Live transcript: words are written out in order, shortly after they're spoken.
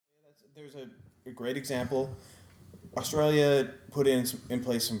There's a great example. Australia put in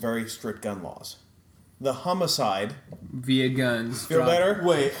place some very strict gun laws. The Hummuscide. Via guns. Feel better?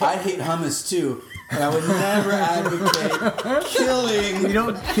 Wait, I hate hummus too, but I would never advocate killing You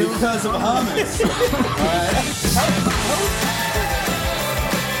don't kill because of hummus.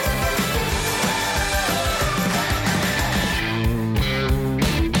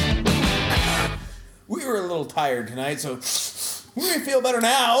 We were a little tired tonight, so we feel better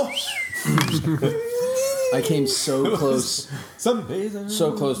now. I came so close, Some days I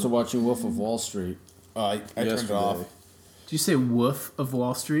so close to watching Wolf of Wall Street. I turned it off. Did you say Woof of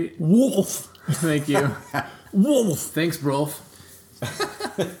Wall Street? Wolf, Thank you. Wolf. Thanks, Brolf.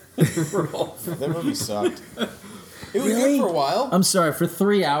 That movie sucked. It was Really? good for a while. I'm sorry. For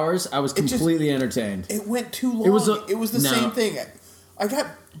 3 hours, I was completely entertained. It went too long. It was the no. same thing. I got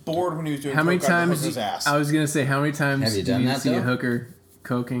bored when he was doing How many coke out of the times? hooker's ass. I was gonna say, how many times Have you do done you that, see a though? hooker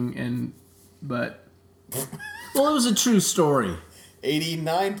coking and butt? Well, it was a true story.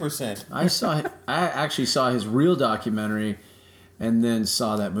 89%. I actually saw his real documentary, and then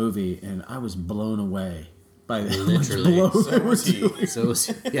saw that movie, and I was blown away by that. Literally. So was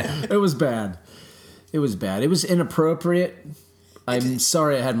he. Yeah. It was bad. It was bad. It was inappropriate. I'm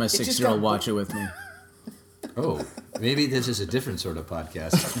sorry I had my just 6-year-old got- watch it with me. Oh, maybe this is a different sort of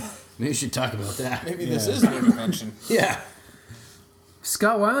podcast. Maybe we should talk about that. Maybe this is an intervention. Yeah.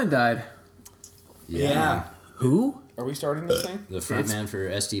 Scott Weiland died. Yeah. Who? Are we starting this thing? The frontman for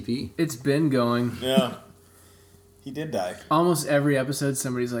SDP. It's been going. Yeah. He did die. Almost every episode,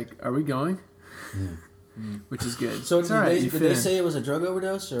 somebody's like, "Are we going?" Which is good. So it's did, all right. they, you did fit they in. say it was a drug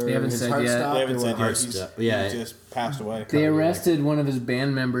overdose, or They haven't his said heart yet. stopped? They haven't or said what? yet. Heart He's, stuff. Yeah. he just passed away. They arrested one of his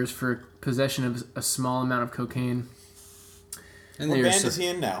band members for possession of a small amount of cocaine. And What they were band is he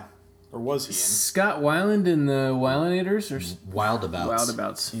in now? Or was he in? Scott Weiland and the Weilandators or Wildabouts.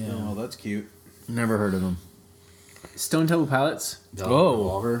 Wildabouts? Yeah. Oh, that's cute. Never heard of him. Stone Temple Pilots. The Oh.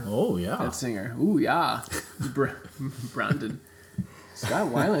 Revolver. Oh, yeah. That singer. Ooh yeah, Brandon.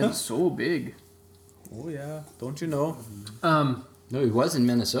 Scott Weiland is so big. Oh, yeah. Don't you know? No, he was in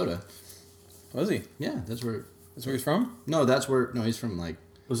Minnesota. Was he? Yeah, that's where. That's where he's from? No, that's where. No, he's from like.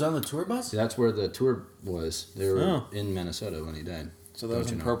 Was that on the tour bus? That's where the tour was. They were Oh. in Minnesota when he died. So that was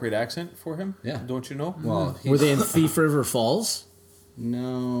Don't an you know? appropriate accent for him? Yeah. Don't you know? Well, Were they in Thief River Falls?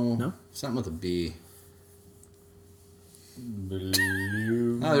 No. No? Something with a B.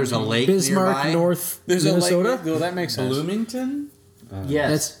 Oh, there's a lake Bismarck, nearby. North There's Minnesota? a lake. Well, that makes sense. Bloomington? Yes.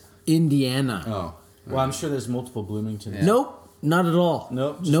 That's Indiana. Oh. Well, I'm sure there's multiple Bloomingtons. Nope, not at all.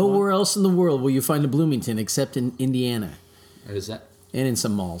 Nope, just Nowhere else in the world will you find a Bloomington except in Indiana Is that? and in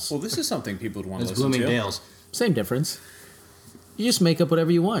some malls. Well, this is something people would want to That's listen to. Bloomingdale's. Same difference. You just make up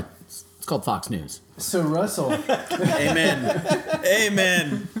whatever you want. It's called Fox News. So Russell, Amen.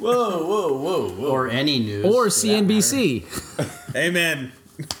 Amen. Whoa. Or any news. Or for that CNBC. Amen.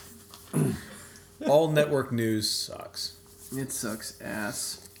 All network news sucks. it sucks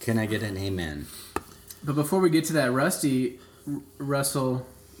ass. matter. Can I get an amen? But before we get to that, Russell,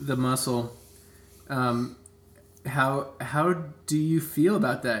 the muscle, how do you feel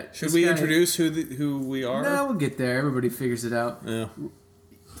about that? Should This we guy- introduce who we are? No, we'll get there. Everybody figures it out. Yeah.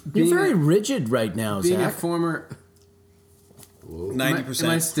 You're Being very a- rigid right now, Being a Zach. former, Whoa. 90%. Am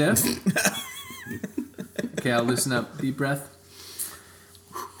I stiff? Okay, I'll loosen up. Deep breath.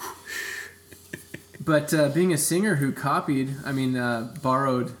 But being a singer who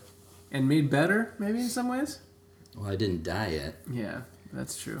borrowed and made better, maybe in some ways. Well, I didn't die yet. Yeah,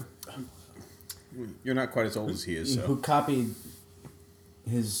 that's true. You're not quite as old as he is, so. Who copied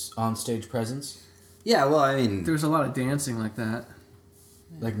his onstage presence? Yeah, well, I mean, There's a lot of dancing like that.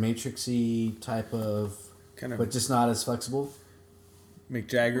 Like Matrixy type of, Kind of but just not as flexible? Mick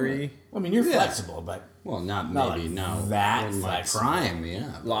Jagger-y. I mean, you're flexible, but well, not Not maybe, like no. that In my flexible. prime,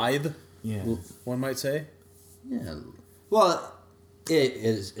 yeah. Lithe, yeah. one might say. Yeah. Well,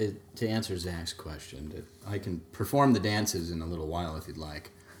 to answer Zach's question, that I can perform the dances in a little while if you'd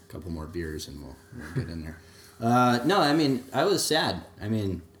like. A couple more beers and we'll get in there. No, I mean, I was sad. I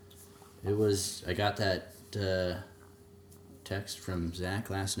mean, I got that text from Zach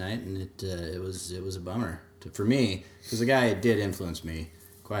last night, and it was a bummer for me, because the guy did influence me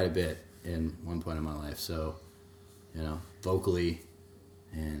quite a bit in one point in my life. So, vocally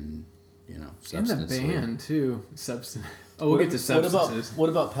and In the substantially. band, too. Oh, we'll get to substances. What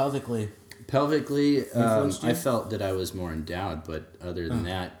about pelvically? Pelvically, Influenced you? I felt that I was more endowed, but other than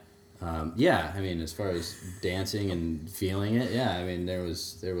that, yeah, I mean, as far as dancing and feeling it, yeah, I mean, there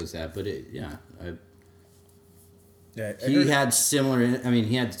was that, but he had similar. I mean,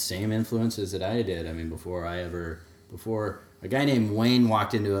 he had the same influences that I did. I mean, before a guy named Wayne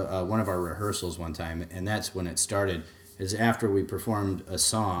walked into one of our rehearsals one time, and that's when it started. Is after we performed a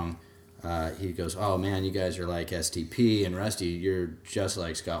song, he goes, "Oh man, you guys are like STP and Rusty. You're just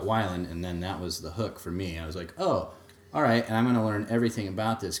like Scott Weiland." And then that was the hook for me. I was like, "Oh, all right." And I'm going to learn everything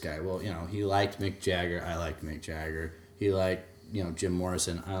about this guy. Well, he liked Mick Jagger. I liked Mick Jagger. He liked Jim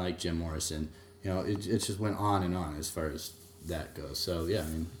Morrison. I liked Jim Morrison. It just went on and on as far as that goes. So yeah, I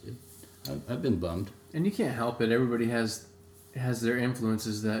mean, I've been bummed. And you can't help it. Everybody has their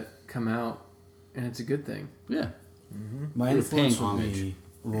influences that come out, and it's a good thing. Yeah. Mm-hmm. My You're influence paying would homage. be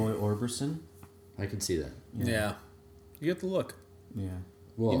Roy Orbison. I can see that. Yeah. You get the look. Yeah.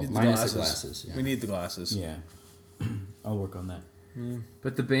 Well, You need the minus the glasses. Yeah. We need the glasses. Yeah. I'll work on that.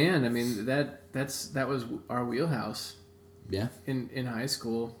 But the band, I mean, that was our wheelhouse Yeah. in high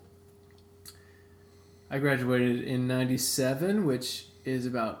school. I graduated in 97, which is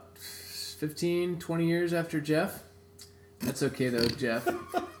about 15, 20 years after Jeff. That's okay, though, Jeff.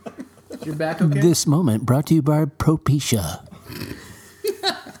 You're back okay? This moment brought to you by Propecia.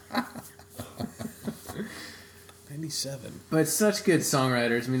 97. But such good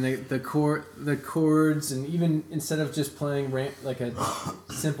songwriters. I mean, the chords, and even instead of just playing like a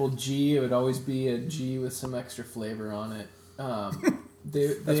simple G, it would always be a G with some extra flavor on it.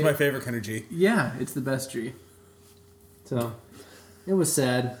 That's my favorite kind of G. Yeah, it's the best G. So, it was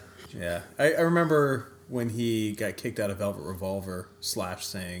sad. Yeah. I remember when he got kicked out of Velvet Revolver, Slash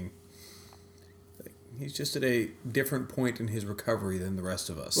saying, he's just at a different point in his recovery than the rest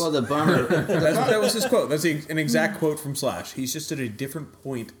of us. Well, the bummer. that was his quote. That's an exact quote from Slash. He's just at a different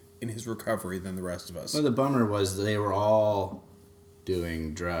point in his recovery than the rest of us. Well, the bummer was they were all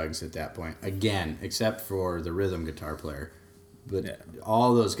doing drugs at that point. Again, except for the rhythm guitar player. But Yeah.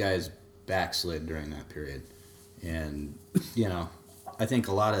 all those guys backslid during that period. And, I think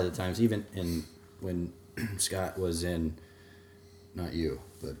a lot of the times, even when Scott was in, not you,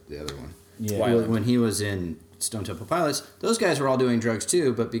 but the other one. Yeah. Weiland. When he was in Stone Temple Pilots, those guys were all doing drugs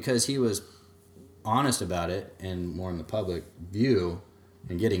too, but because he was honest about it and more in the public view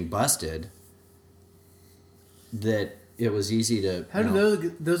and getting busted, that it was easy to... How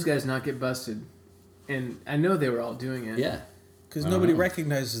did those guys not get busted? And I know they were all doing it. Yeah. Because I don't nobody know.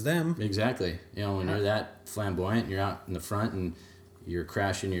 recognizes them. Exactly. When you're that flamboyant, you're out in the front and you're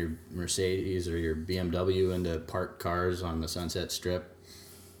crashing your Mercedes or your BMW into parked cars on the Sunset Strip,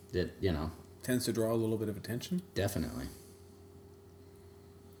 that, Tends to draw a little bit of attention. definitely.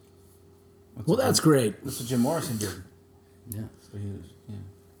 Well, that's great. That's what Jim Morrison did. Yeah. So he was, yeah.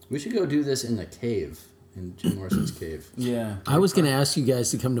 We should go do this in the cave, in Jim Morrison's cave. Yeah. I was going to ask you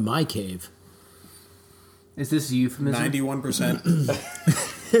guys to come to my cave. Is this a euphemism? 91%.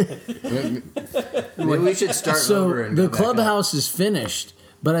 Maybe we should start over So and the go back up. clubhouse is finished,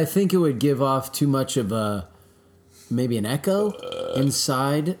 but I think it would give off too much of maybe an echo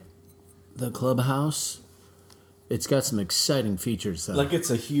inside the clubhouse. It's got some exciting features though. Like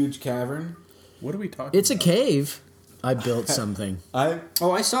it's a huge cavern. What are we talking It's a about? cave. I built something.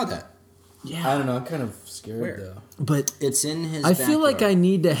 Oh, I saw that. Yeah. I don't know. I'm kind of scared Where? though. But It's in his I feel like I backyard.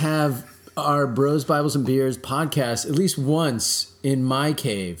 need to have our Bros, Bibles, and Beers podcast at least once in my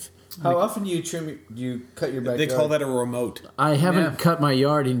cave. How often do you cut your backyard? They call that a remote. I haven't Yeah. cut my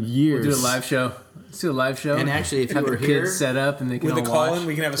yard in years. We'll do a live show. Let's do a live show. And actually, if you have were the here... kids set up and they can With all a call watch. in,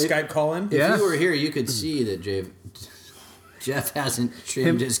 we can have a Skype call in. If Yeah. you were here, you could see that Jeff hasn't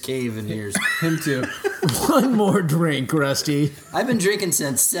trimmed his cave in years. Him too. One more drink, Rusty. I've been drinking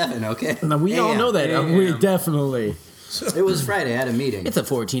since 7, okay? Now, we all AM. know that. AM. We definitely. It was Friday. I had a meeting. It's a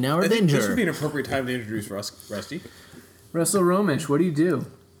 14-hour I think this would be binger. an appropriate time to introduce Rusty. Russell Romish, what do you do?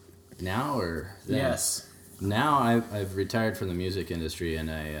 Now or then? Yes. Now I've retired from the music industry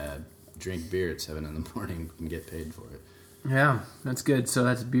and I drink beer at 7 in the morning and get paid for it. Yeah, that's good. So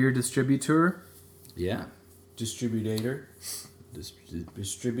that's beer distributor. Yeah. Distributor. Just,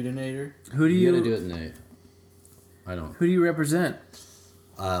 Distributor. Who do you you gotta do it in the... I don't... Who do you represent?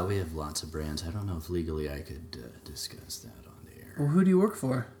 we have lots of brands. I don't know if legally I could discuss that on the air. Well, who do you work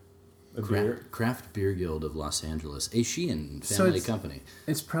for? A beer. Craft Beer Guild of Los Angeles, a Sheehan So family it's- company.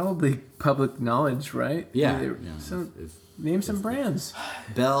 It's probably public knowledge, right? Yeah. They- yeah. So If name some brands.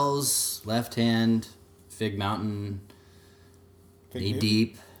 Bell's, Left Hand, Fig Mountain, Knee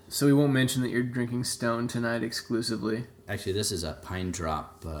Deep. So we won't mention that you're drinking Stone tonight exclusively. Actually, this is a Pine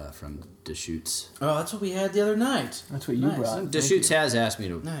Drop from Deschutes. Oh, that's what we had the other night. That's what you Nice. brought. Deschutes has asked me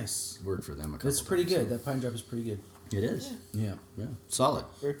to Nice. work for them a couple That's pretty times. good. That pine drop is pretty good. It is. Yeah. Yeah. Solid.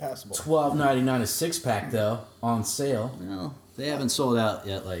 Very passable. $12.99 a 6-pack though, on sale. Well, they haven't sold out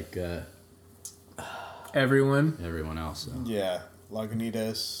yet like Everyone. everyone else. So. Yeah.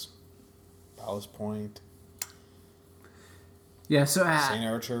 Lagunitas, Ballast Point. Yeah. So St.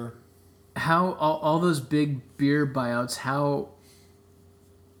 Archer. how all those big beer buyouts? How?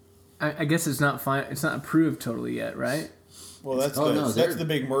 I guess it's not fine. It's not approved totally yet, right? Well, that's Oh, no, that's they're- the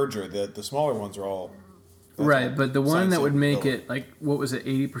big merger. The smaller ones are all Right, but the one Science that would and make Bill. it like what was it,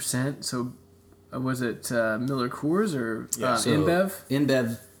 80%? So was it Miller Coors or Yeah, so- InBev?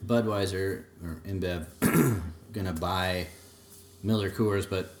 InBev, Budweiser, or InBev, gonna buy Miller Coors,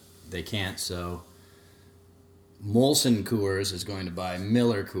 but they can't. So Molson Coors is going to buy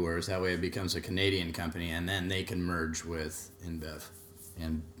Miller Coors. That way, it becomes a Canadian company, and then they can merge with InBev,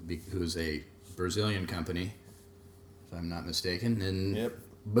 who's a Brazilian company, if I'm not mistaken. And Yep.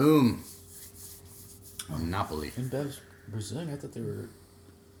 boom, monopoly. And Bev's Brazilian. I thought they were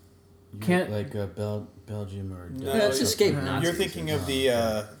Can't- like Belgium or No, Yeah, it's you're- escape You're Nazis. thinking of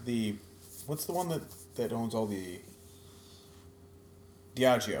the what's the one that owns all the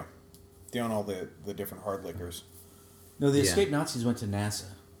Diageo? They own all the different hard liquors. No, the Yeah. escape Nazis went to NASA.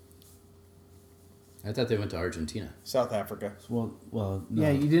 I thought they went to Argentina. South Africa. Well, no.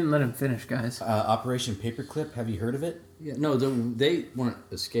 Yeah, you didn't let him finish, guys. Operation Paperclip. Have you heard of it? Yeah, no, they weren't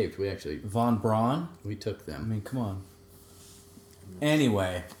escaped. We actually Von Braun. took I them. mean, come on.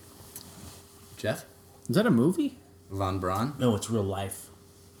 Anyway, Jeff Is that a movie? Von Braun. no, it's real life.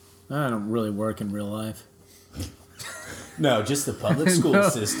 I don't really work in real life. No, just the public school No,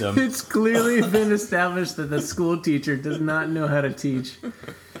 system. It's clearly been established that the school teacher does not know how to teach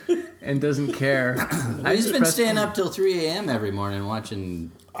and doesn't care. He's been pressed- staying up till 3 a.m. every morning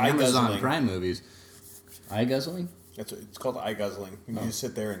watching Eye Amazon guzzling. Prime movies. Eye guzzling? That's what, it's called eye guzzling. You just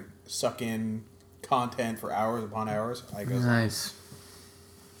sit there and suck in content for hours upon hours. Eye guzzling. Nice.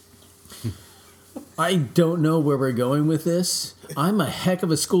 I don't know where we're going with this. I'm a heck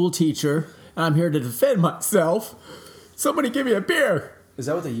of a school teacher, and I'm here to defend myself. Somebody give me a beer. Is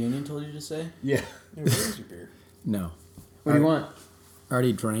that what the union told you to say? Yeah. Yeah, where's your beer? No, What do you want? I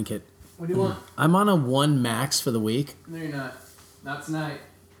already drank it. What do you want? I'm on a 1 max for the week. No, you're not. Not tonight.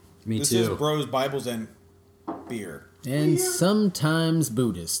 Me This too. is Bros, Bibles, and beer. And sometimes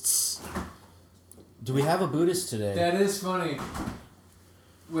Buddhists. Do we have a Buddhist today? That is funny.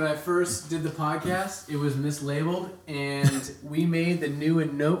 When I first did the podcast, it was mislabeled, and we made the new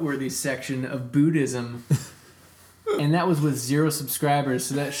and noteworthy section of Buddhism, and that was with 0 subscribers.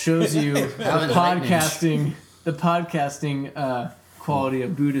 So that shows you How enlightening. the podcasting quality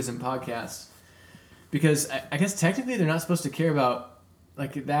of Buddhism podcasts. Because I guess technically they're not supposed to care about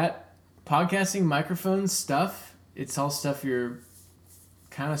like that podcasting microphone stuff. It's all stuff you're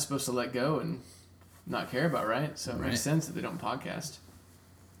kind of supposed to let go and not care about, right? So it Right. makes sense that they don't podcast.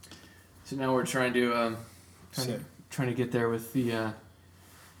 So now we're trying to Sick. trying to get there with the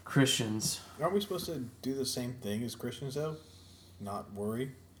Christians. Aren't we supposed to do the same thing as Christians, though? Not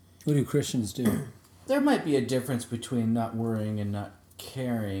worry? What do Christians do? There might be a difference between not worrying and not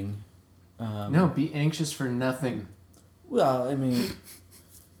caring. No, be anxious for nothing. Well, I mean,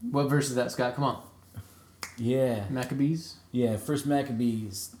 What verse is that, Scott? Come on. yeah. Maccabees? Yeah, First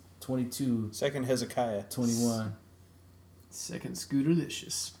Maccabees 22, Second Hezekiah. 21. Second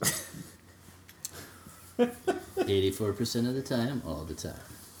Scooterlicious. 84% of the time, all the time.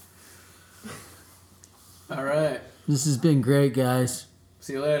 All right. This has been great, guys.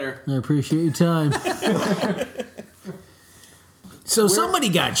 See you later. I appreciate your time. So somebody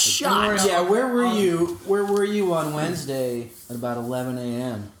got shot. Yeah, where were you? Where were you on Wednesday at about 11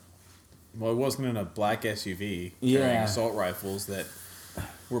 a.m.? Well, it wasn't in a black SUV carrying Yeah. assault rifles that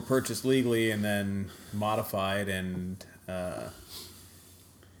were purchased legally and then modified and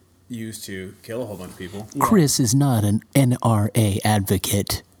used to kill a whole bunch of people. Chris is not an NRA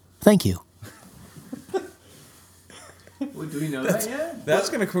advocate. Thank you. Well, do we know that yet? That's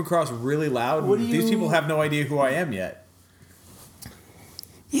going to come across really loud. What do These you- people have no idea who I am yet.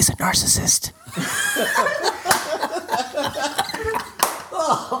 He's a narcissist.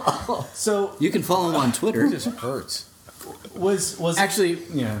 So You can follow him on Twitter. It just hurts. was Actually,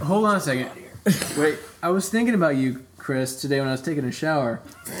 Yeah. hold on a second. Wait, I was thinking about you, Chris, today when I was taking a shower.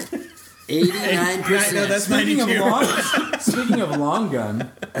 89%. No, that's speaking of 92. speaking of long gun,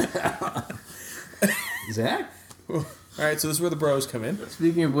 Zach? All right, so this is where the bros come in.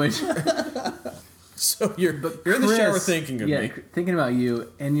 Speaking of which, So you're in the shower Chris, thinking of yeah, me. thinking about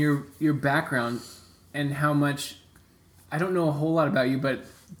you and your background and how much I don't know a whole lot about you, but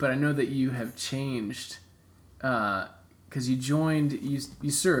I know that you have changed because you joined,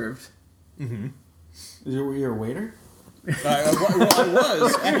 you served. were you a waiter? I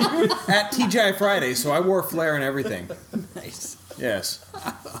was at TGI Friday, so I wore a flare and everything. Nice. Yes.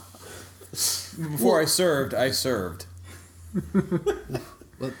 Before I served.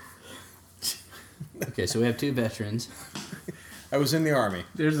 Okay, so we have two veterans. I was in the Army.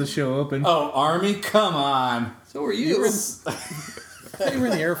 There's the show open. Oh, Army? Come on. So were you? I thought you were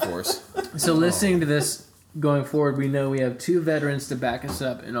in the Air Force. So listening to this going forward, we know we have 2 veterans to back us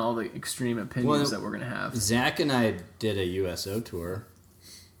up in all the extreme opinions that we're going to have. Zach and I did a USO tour.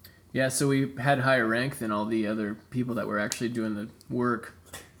 Yeah, so we had higher rank than all the other people that were actually doing the work,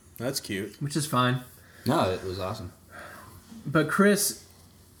 That's cute. which is fine. No, it was awesome. But Chris,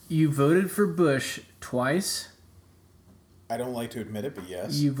 you voted for Bush twice. I don't like to admit it, but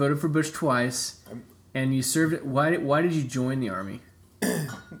yes. You voted for Bush twice, and you served. Why did you join the Army?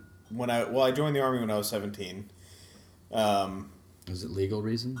 I joined the Army when I was 17. Was it legal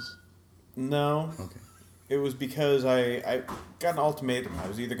reasons? No. Okay. It was because I got an ultimatum. I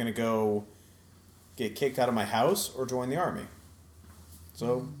was either going to go get kicked out of my house or join the Army.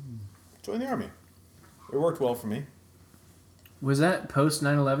 So, join the Army. It worked well for me. Was that post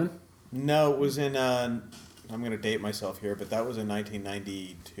 9/11? No, it was in, I'm going to date myself here, but that was in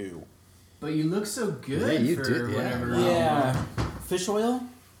 1992. But you look so good Yeah, you for did, yeah. whatever. Yeah. Fish oil?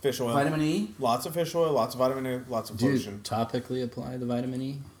 Fish oil. Vitamin E? Lots of fish oil, lots of vitamin E, lots of Do you lotion. topically apply the vitamin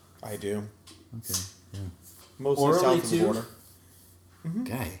E? I do. Okay. Yeah. Mostly Orally south of the too? border.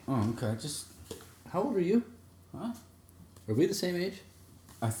 Guy, Oh, okay. Just, how old are you? huh? Are we the same age?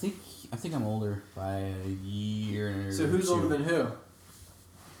 I think I'm older by a year. So who's or older two. than who?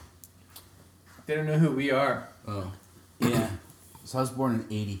 They don't know who we are. Oh. Yeah. So I was born in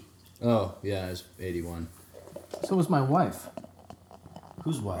 80. Oh, yeah, I was 81. So was my wife.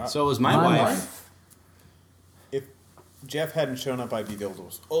 Whose wife? So was my wife. If Jeff hadn't shown up, I'd be the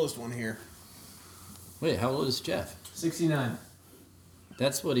oldest one here. Wait, how old is Jeff? 69.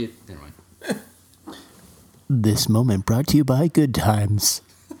 That's what he... Never mind. This moment brought to you by Good Times.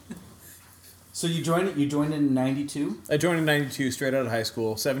 So you joined in 92? I joined in 92, straight out of high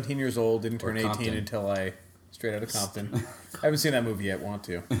school. 17 years old, didn't turn 18 Compton. until straight out of Compton. I haven't seen that movie yet, want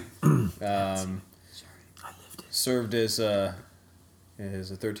to. Served as a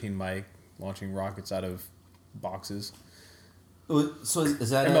 13 Mike, launching rockets out of boxes. So is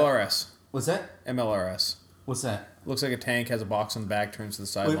that MLRS. What's that? MLRS. What's that? Looks like a tank, has a box on the back, turns to the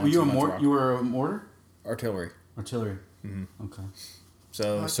side. Wait, were launches you a bunch of mortar? rockets. You were a mortar? Artillery. Artillery. Mm-hmm. Okay.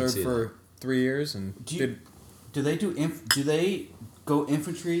 So can served see for 3 years and did... Do they go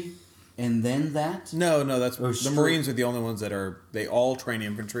infantry and then that? No, that's... Or the straight- Marines are the only ones that are... They all train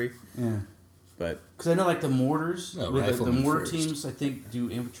infantry, Yeah. but... Because I know like the mortars, No, with the riflemen mortar first. teams, I think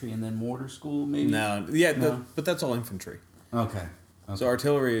do infantry and then mortar school maybe. No, yeah, No. but that's all infantry. Okay. So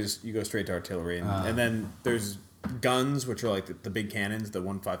artillery is you go straight to artillery, and then there's guns, which are like the big cannons, the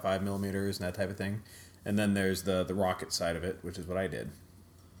 155 millimeters and that type of thing, and then there's the rocket side of it, which is what I did.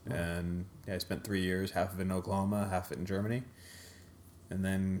 And yeah, I spent 3 years, half of it in Oklahoma, half of it in Germany, and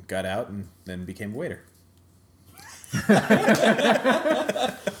then got out and then became a waiter.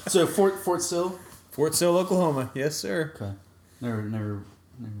 So Fort Sill. Fort Sill, Oklahoma, yes sir. Okay. Never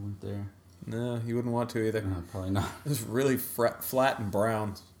went there. No, you wouldn't want to either. No, probably not. It was really flat and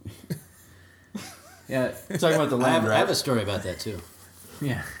brown. Yeah, Talking about the I land, have, right? I have a story about that, too.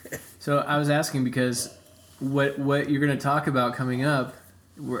 yeah. So I was asking because what you're going to talk about coming up,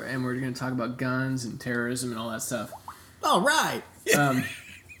 we're going to talk about guns and terrorism and all that stuff. All right.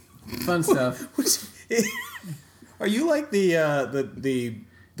 Fun stuff. Are you like the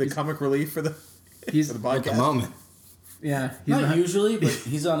comic relief for the He's for the At the podcast? moment. yeah. He's Not the, usually, but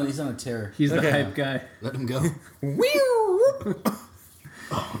he's on a tear. he's the Okay. hype guy. Let him go. Do we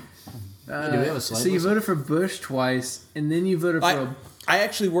have a slide So you whistle? voted for Bush twice, and then you voted for. I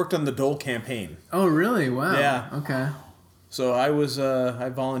actually worked on the Dole campaign. Oh, really? Wow. Yeah. Okay. So I was I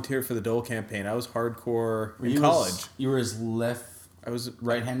volunteered for the Dole campaign. I was hardcore in You college. You were his left I was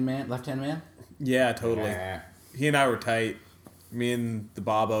left hand man. Yeah, totally. Yeah. He and I were tight. Me and the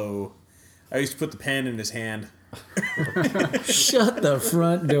Bobo. I used to put the pen in his hand. Shut the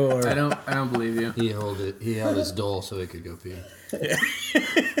front door. I don't believe you. He held his dole so he could go pee.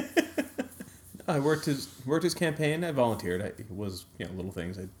 I worked his campaign. I volunteered. It was little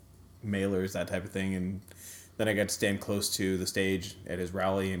things, mailers, that type of thing, and then I got to stand close to the stage at his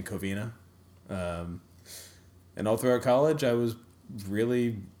rally in Covina. And all throughout college, I was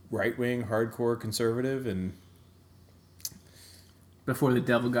really right wing, hardcore conservative, and Before the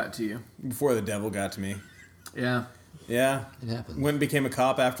devil got to you. before the devil got to me, Yeah. yeah, It happens. went and became a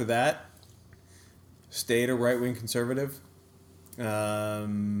cop after that. Stayed a right wing conservative,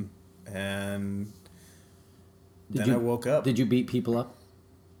 and then I woke up Did you beat people up?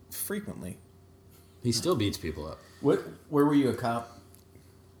 frequently. He still beats people up. Where were you a cop?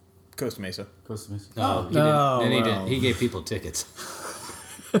 Costa Mesa. Costa Mesa. No, he no, didn't. And he well. did. He gave people tickets.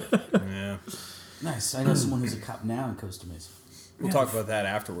 Yeah. Nice. I know someone who's a cop now in Costa Mesa. We'll talk about that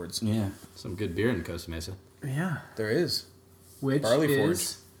afterwards. Yeah, some good beer in Costa Mesa. Yeah. There is. Which Barley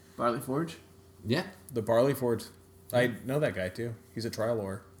is Barley Forge. Yeah, The Barley Forge. I know that guy too. He's a trial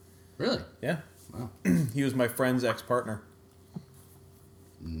lawyer. really. Yeah. Wow. He was my friend's ex-partner.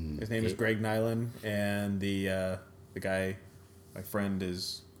 His name is Greg Nyland, and the guy, my friend,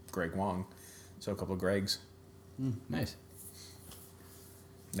 is Greg Wong. So a couple of Gregs. Nice.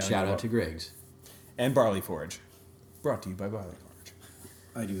 Now Shout you know out to Greg's. and Barley Forge. Brought to you by Barley Forge.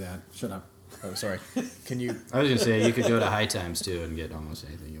 I do that. Shut up. Oh, sorry. Can you? I was gonna say you could go to High Times too and get almost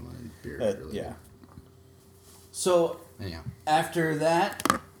anything you wanted. Beer. Related. Yeah. So Anyhow. after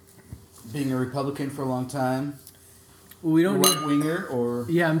that, being a Republican for a long time, Well, we don't need. right winger or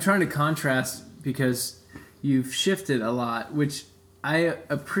Yeah, I'm trying to contrast because you've shifted a lot, which I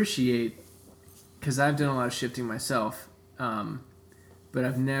appreciate because I've done a lot of shifting myself. But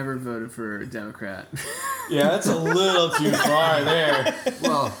I've never voted for a Democrat. yeah, that's a little too far there.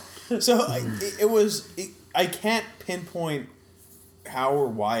 Well, So I can't pinpoint how or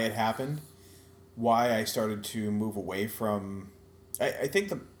why it happened. Why I started to move away from. I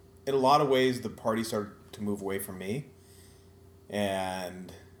think in a lot of ways the party started to move away from me.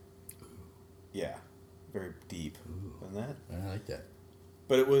 And yeah, very deep than that. I like that.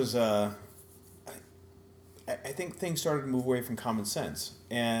 But it was, I think things started to move away from common sense.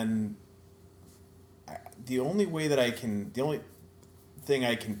 And the only thing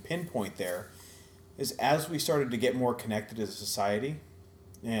I can pinpoint there is as we started to get more connected as a society,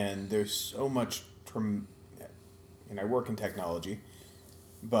 and there's so much, and I work in technology,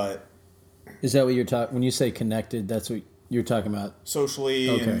 but Is that what you're talking? When you say connected, that's what you're talking about? socially,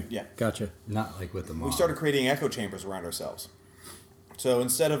 Okay. and yeah. Gotcha. Not like with the mob. We started creating echo chambers around ourselves. So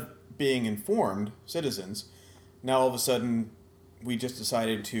instead of being informed citizens, now all of a sudden we just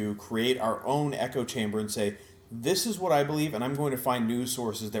decided to create our own echo chamber and say, this is what I believe, and I'm going to find news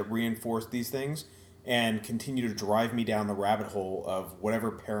sources that reinforce these things and continue to drive me down the rabbit hole of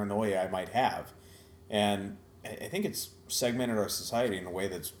whatever paranoia I might have. And I think it's segmented our society in a way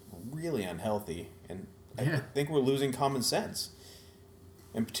that's really unhealthy, and I think we're losing common sense.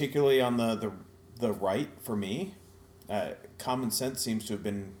 And particularly on the right, for me, common sense seems to have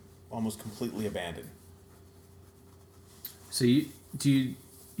been almost completely abandoned. So you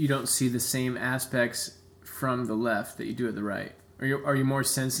don't see the same aspects from the left that you do at the right? Are you more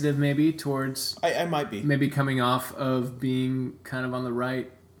sensitive maybe towards I might be. maybe coming off of being kind of on the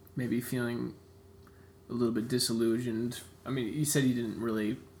right, maybe feeling a little bit disillusioned? I mean, you said you didn't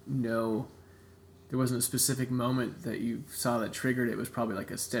really know. There wasn't a specific moment that you saw that triggered it. It was probably like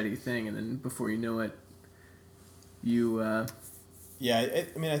a steady thing, and then before you know it, you... Yeah,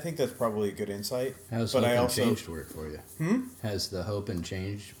 I mean, I think that's probably a good insight. How's but hope I and also, change work for you? Has the hope and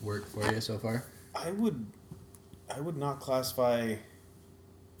change worked for you so far? I would not classify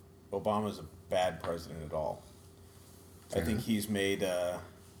Obama as a bad president at all. I think he's made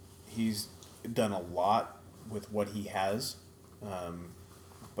he's done a lot with what he has,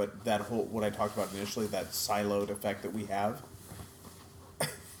 but that whole what I talked about initially, that siloed effect that we have.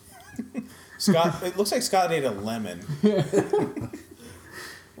 Scott, it looks like Scott ate a lemon.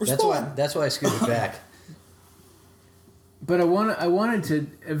 That's why I scooted back. But I wanted to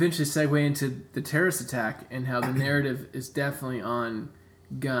eventually segue into the terrorist attack and how the narrative is definitely on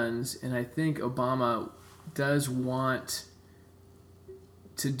guns, and I think Obama does want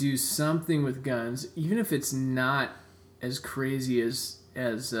to do something with guns, even if it's not as crazy as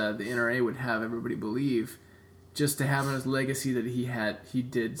the NRA would have everybody believe, just to have in his legacy that he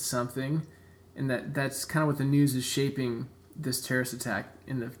did something, and that's kind of what the news is shaping this terrorist attack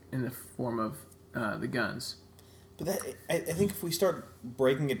in the form of the guns. But I think if we start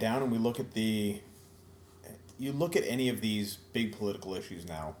breaking it down and we look at you look at any of these big political issues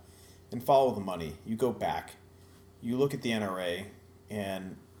now and follow the money. You go back. You look at the NRA,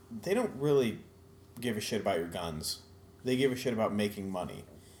 and they don't really give a shit about your guns. They give a shit about making money.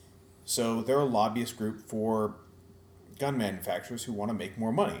 So they're a lobbyist group for gun manufacturers who want to make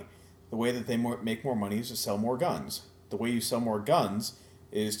more money. The way that they make more money is to sell more guns. The way you sell more guns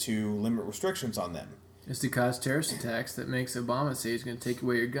is to limit restrictions on them. It's to cause terrorist attacks that makes Obama say he's going to take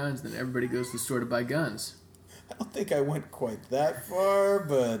away your guns, then everybody goes to the store to buy guns. I don't think I went quite that far,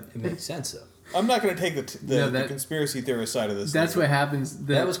 but It makes sense though. I'm not going to take the conspiracy theorist side of this. That's what happens.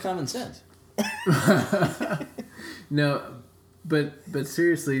 That was common sense. No, but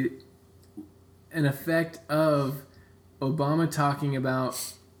seriously, an effect of Obama talking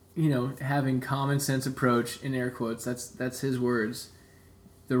about, having common sense approach, in air quotes, that's his words.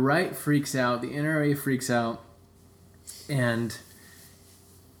 The right freaks out, the NRA freaks out, and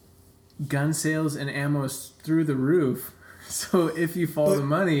gun sales and ammo is through the roof. So if you follow the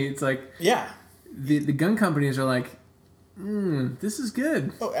money, it's like Yeah. the gun companies are like, this is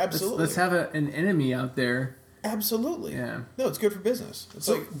good. Oh, absolutely. Let's have an enemy out there. Absolutely. Yeah. No, it's good for business. It's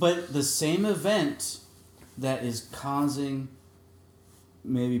So, like but the same event that is causing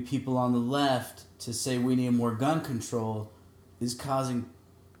maybe people on the left to say we need more gun control is causing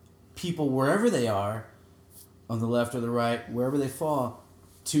people wherever they are, on the left or the right, wherever they fall,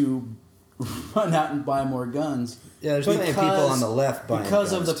 to run out and buy more guns. Yeah, there's plenty of people on the left buying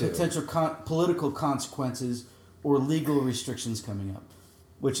because of guns, the too. potential political consequences or legal restrictions coming up,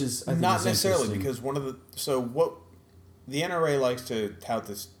 which is I think not is necessarily interesting. because what the NRA likes to tout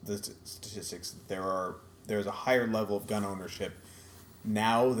the statistics. There's a higher level of gun ownership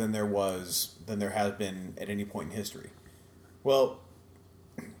now than there has been at any point in history. Well,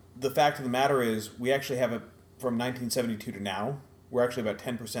 the fact of the matter is we actually have from 1972 to now, we're actually about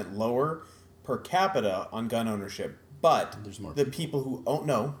 10% lower per capita on gun ownership. But There's more the people who own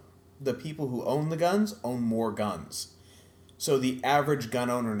the guns own more guns. So the average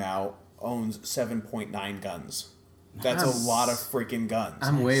gun owner now owns 7.9 guns. That's a lot of freaking guns.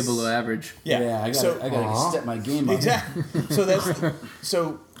 I'm way below average. Yeah, I gotta step my game up. Exactly.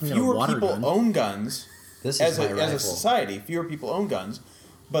 So got a fewer water people gun. own guns This is as my a rifle. society. Fewer people own guns,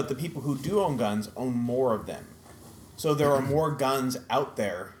 but the people who do own guns own more of them. So there are more guns out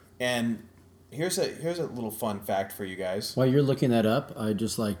there. And here's a little fun fact for you guys. While you're looking that up, I'd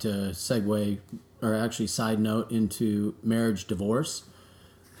just like to segue, or actually side note, into marriage divorce.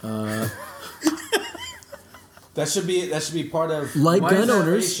 That should be part of Like Why gun is that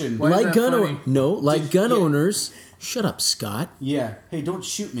owners, relation? Why is like that gun funny? gun Yeah. owners. Shut up, Scott. Yeah. Hey, don't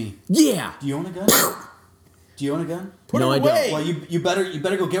shoot me. Yeah. Do you own a gun? Do you own a gun? Put No, it I don't. away. Well, you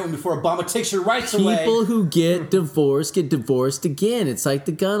better go get one before Obama takes your rights away. People who get divorced again. It's like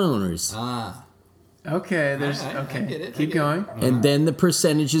the gun owners. Ah. Okay, there's I okay. get it, I Keep get it. going. And then the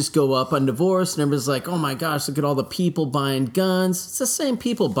percentages go up on divorce, and everybody's like, "Oh my gosh, look at all the people buying guns." It's the same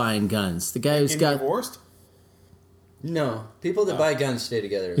people buying guns. The guy who's Getting got divorced? No. People that buy guns stay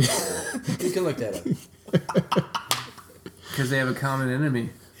together. You can look that up. Because they have a common enemy.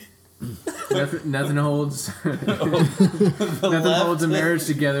 nothing holds a marriage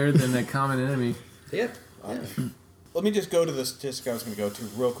together than a common enemy. Yep. Let me just go to the statistic I was going to go to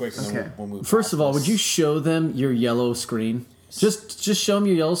real quick, and Okay. then we'll move. First past of all, this. would you show them your yellow screen? Just show them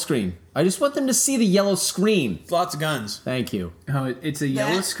your yellow screen. I just want them to see the yellow screen. Lots of guns. Thank you. Oh, it's a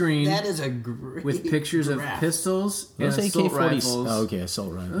yellow screen That is a great with pictures of graph. pistols and Those assault AK-40s. rifles. Oh, okay,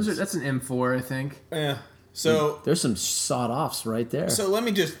 assault rifles. That's an M4, I think. Yeah. So There's some sawed-offs right there. so let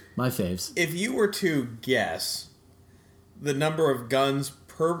me just, My faves. if you were to guess the number of guns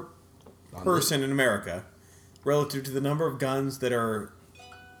per person in America relative to the number of guns that are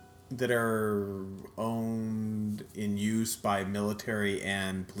owned in use by military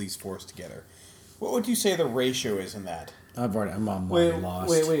and police force together, what would you say the ratio is in that? I'm Wait, lost.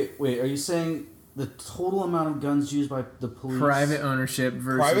 wait. Are you saying the total amount of guns used by the police? Private ownership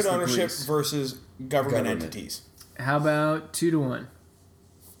versus Private the ownership police. versus government Government. entities. How about 2-1?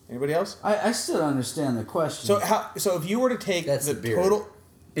 Anybody else? I still don't understand the question. So if you were to take That's the the beer. total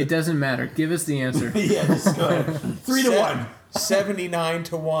It doesn't matter. Give us the answer. yeah, just go ahead. 3-1.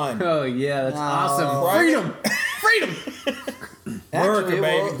 79-1. Oh yeah, that's awesome. Private- Freedom. America,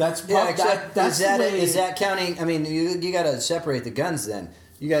 baby. That's Yeah, prob- except that's is that the way- is that counting? I mean, you got to separate the guns. Then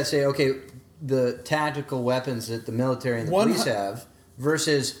you got to say, okay, the tactical weapons that the military and the One police hu- have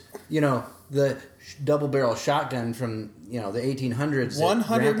versus the double barrel shotgun from the 1800s. that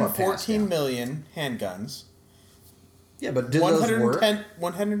Grandpa passed 114 down. million handguns. Yeah, but do those work?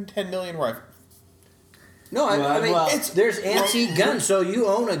 110 million rifles. No, I mean well, there's antique guns. So you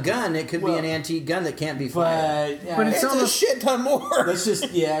own a gun, it could be an antique gun that can't be fired. But, yeah, But It's it's a almost shit ton more. let's just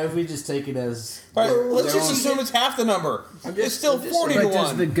if we just take it as All right, let's their just own- assume it's half the number. It's still I'm just 40 But to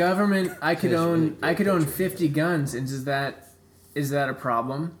does the 1. government? I could That's own. really I could good own picture. 50 guns, and is that a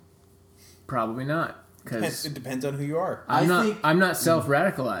problem? Probably not, because It depends on who you are. I'm I not. think- I'm not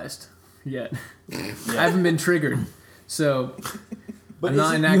self-radicalized yet. I haven't been triggered, so I'm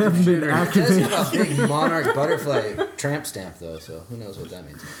not an You active haven't been shooter. It does have a big monarch butterfly tramp stamp though, so who knows what that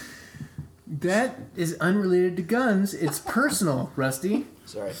means. That is unrelated to guns. It's personal, Rusty.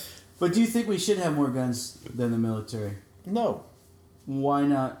 Sorry. But do you think we should have more guns than the military? No. Why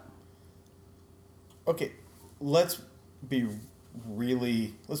not? Okay, let's be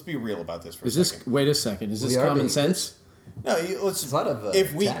real about this for Is a this? second. Wait a second. Is this We are common being- sense? No, let's. There's a lot of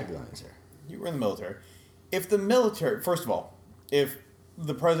if we taglines there. You were in the military. If the military, first of all, if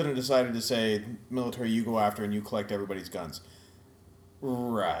the president decided to say, military, you go after and you collect everybody's guns,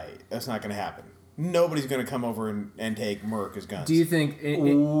 right, that's not going to happen. nobody's going to come over and take Merc as guns. Do you think?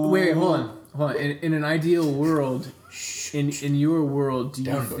 Wait, hold on. In an ideal world, in your world, do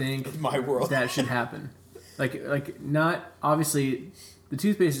you think my world that should happen? Like not obviously. The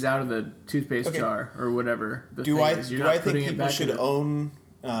toothpaste is out of the toothpaste jar or whatever. Do I think people should own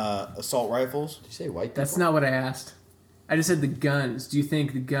assault rifles? Did you say white people? That's not what I asked. I just said the guns. Do you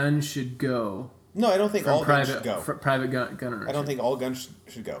think the guns should go? No, I don't think all guns should go. Private gun owners. I don't think all guns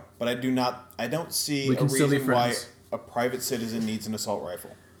should go. But I don't see a reason why a private citizen needs an assault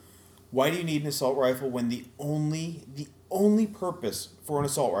rifle. Why do you need an assault rifle when the only purpose for an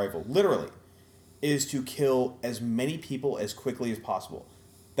assault rifle, literally, is to kill as many people as quickly as possible?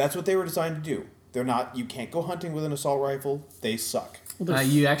 That's what they were designed to do. They're not. You can't go hunting with an assault rifle. They suck.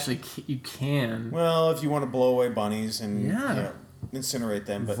 You can. Well, if you want to blow away bunnies and incinerate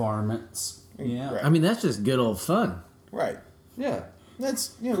them, but varmints. Yeah. Right. I mean, that's just good old fun. Right. Yeah.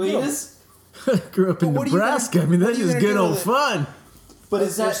 That's Cletus? Grew up in Nebraska. I mean, that's just good old fun. But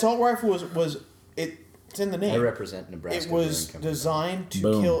is that assault rifle was it's in the name. I represent Nebraska. It was designed to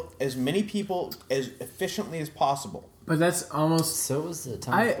kill as many people as efficiently as possible. But that's almost. So was the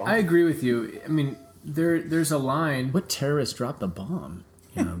atomic bomb. I agree with you. I mean, there's a line. What terrorist dropped the bomb?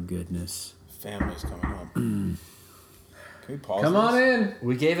 Oh, goodness. Family's coming up. Can we pause Come on in.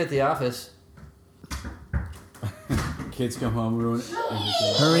 We gave it the office. Kids come home, ruin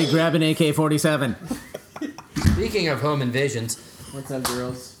everything. Hurry, grab an AK-47. Speaking of home invasions, What's up,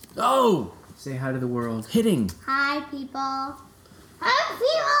 girls? Oh! Say hi to the world. Hitting. Hi, people. Hi,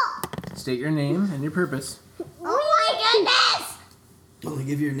 people. State your name and your purpose. Oh my goodness! only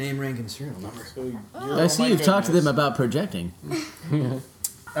give your name, rank, and serial number. So I see you've talked to them about projecting.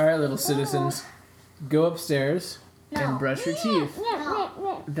 All right, little citizens, go upstairs and brush your teeth.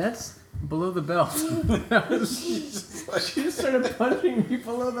 That's below the belt. She just started punching me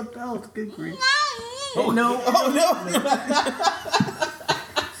below the belt. Good grief. Oh no! Oh no!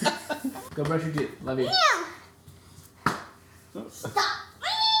 Go brush your teeth. Love you. Stop.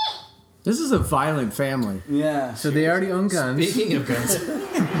 This is a violent family. Yeah. So they already own guns. Speaking of guns.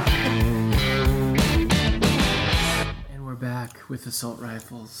 And we're back with assault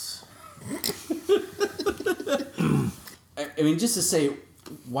rifles. I mean, just to say,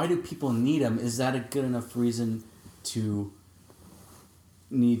 why do people need them? Is that a good enough reason to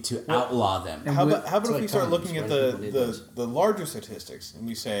need to outlaw them? How about if like we start condoms, looking at why do people need those? the larger statistics and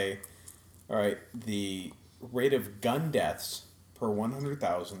we say, all right, the rate of gun deaths per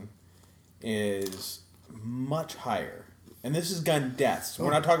 100,000 is much higher. And this is gun deaths.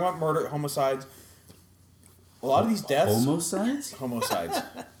 We're not talking about murder, homicides. A lot of these deaths... Homicides? Homicides.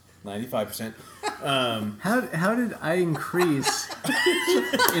 95%. How did I increase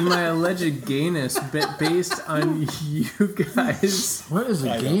in my alleged gayness based on you guys? What is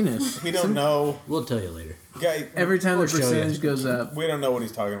a gayness? We don't know. We'll tell you later. Guy, Every time the Or show you. percentage goes up, we don't know what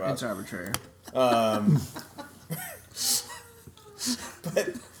he's talking about. it's arbitrary. But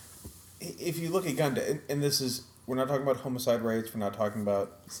if you look at gun death, and this is, we're not talking about homicide rates, we're not talking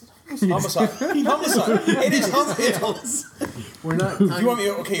about homicide. Homicide. It is homicide. We're not. You want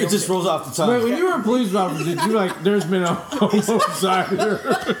me? Okay. It just rolls off the tongue. Wait, when you were a police officer, did you there's been a homicide here?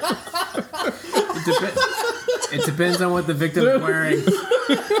 It depends on what the victim's wearing.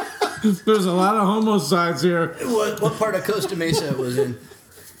 There's a lot of homicides here. What part of Costa Mesa was in?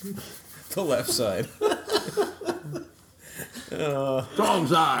 The left side. Wrong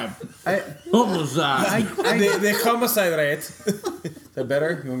side. Homicide. The homicide rate. Is that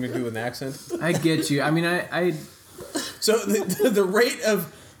better? You want me to do an accent? I get you. I mean, I So the rate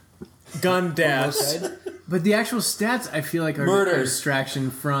of gun deaths. but the actual stats I feel like are a Murders.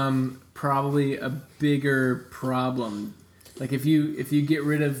 distraction from probably a bigger problem. Like if you get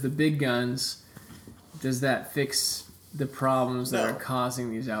rid of the big guns, does that fix the problems that No. are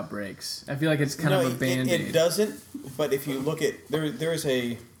causing these outbreaks? I feel like it's kind of a band-aid. It doesn't. But if you look at there is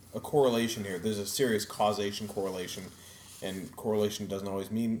a correlation here. There's a serious causation correlation, and correlation doesn't always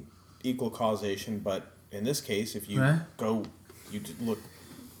mean equal causation. But in this case, if you look.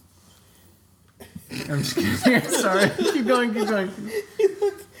 I'm just kidding. Sorry. Keep going.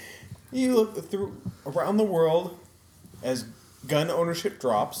 You look through around the world as gun ownership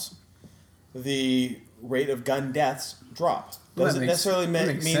drops, the rate of gun deaths drop. Well, Doesn't necessarily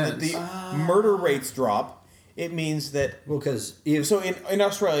mean that the murder rates drop. It means that because so in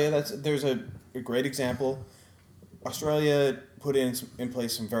Australia, there's a great example. Australia put in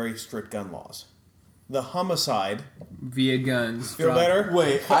place some very strict gun laws. The homicide Via guns. feel better.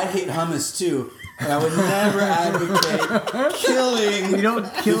 Wait, I hate hummus too. I would never advocate killing You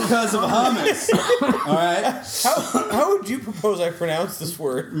don't kill. because of hummus. All right? How would you propose I pronounce this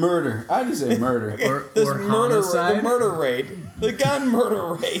word? Murder. I just say murder. This Or murder, homicide? the murder rate, the gun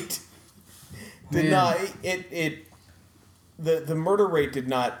murder rate, did Man. not. The murder rate did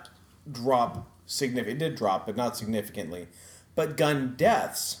not drop significantly. It did drop, but not significantly. But gun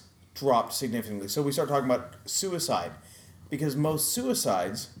deaths dropped significantly. So we start talking about suicide, because most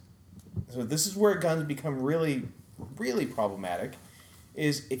suicides. So this is where guns become really, really problematic.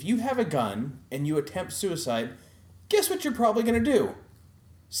 Is if you have a gun and you attempt suicide, guess what you're probably going to do?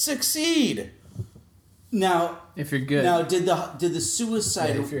 Succeed. Now, If you're good. now did the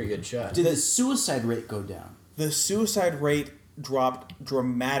suicide If you're a good shot. did the suicide rate go down? The suicide rate dropped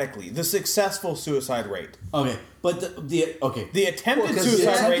dramatically. The successful suicide rate. Okay, but the Attempted Well, 'cause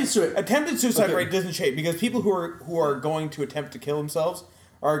suicide the rate. Attempted suicide Okay. rate doesn't change because people who are going to attempt to kill themselves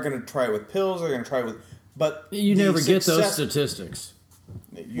are going to try it with pills. They're going to try it with, but You the never get those success- statistics.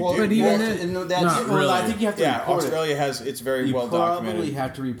 You well, do. but even well, then- no, that's, Not well, really. I think you have to Yeah, report Australia has it's very it. well You probably documented.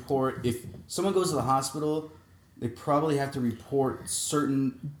 have to report if someone goes to the hospital. They probably have to report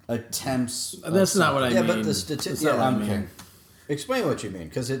certain attempts. of That's not what I Yeah, mean. but the That's statistics. not what I I'm mean. okay. Explain what you mean,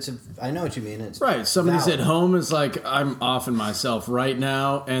 because I know what you mean. It's Right. Somebody's valid. at home is like, I'm offing myself right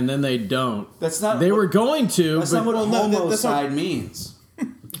now, and then they don't. That's not. They what- were going to, That's but not what no, that's not- homicide means.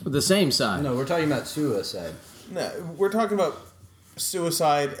 the same side. No, we're talking about suicide. No, we're talking about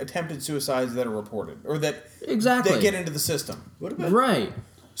attempted suicides that are reported or that Exactly. that get into the system. What about Right.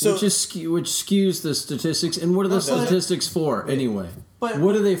 So- which skews the statistics. And what are the does it? statistics for anyway? But-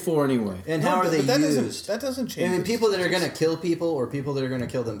 what are they for anyway? and how No, are but they that used? That doesn't change. I mean, the people that are statistics. going to kill people or people that are going to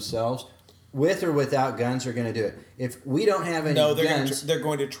kill themselves, with or without guns, are going to do it. If we don't have any No, guns, they're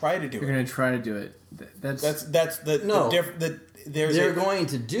going to try to do You're it. going to try to do it. That's That's the No. there's they're a, going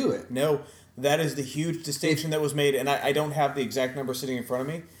to do it. No, that is the huge distinction that was made, and I don't have the exact number sitting in front of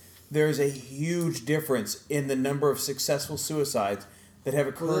me. There is a huge difference in the number of successful suicides that have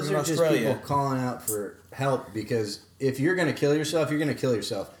Well, occurred those in are just Australia. people calling out for help because if you're going to kill yourself, you're going to kill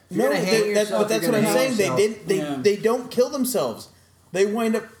yourself. If No, you're going to hang yourself, but that's you're what I'm gonna hang saying. They yourself. did. They don't kill themselves. They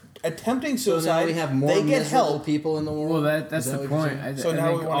wind up attempting So suicide. now we have more they get miserable help. people in the world. well, that's Is the that what you're point. saying? I, So I now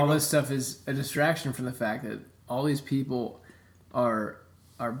think we wanna all go- this stuff is a distraction from the fact that all these people are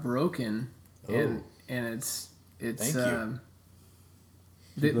broken, and it's Thank you.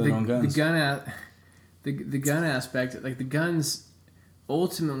 The People that own guns. the gun aspect, like the guns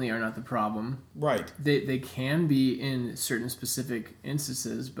ultimately are not the problem. Right. They can be in certain specific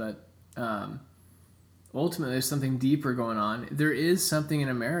instances, but ultimately there's something deeper going on. There is something in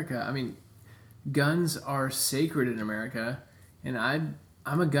America. I mean, guns are sacred in America, and I'm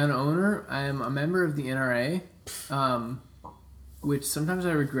a gun owner. I am a member of the NRA, which sometimes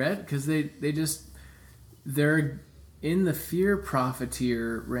I regret because they're in the fear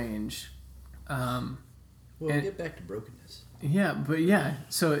profiteer range. Well, and- get back to brokenness. Yeah, but yeah.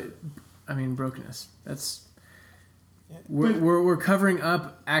 So, brokenness. That's we're covering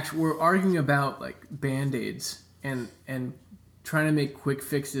up. We're arguing about like band-aids and trying to make quick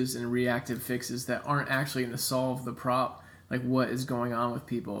fixes and reactive fixes that aren't actually going to solve the like what is going on with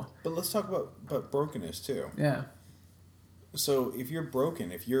people. But let's talk about brokenness too. Yeah. So if you're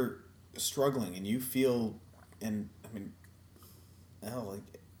broken, if you're struggling, and you feel, and I mean, hell, like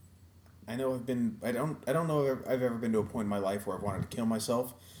I know I don't know if I've ever been to a point in my life where I've wanted to kill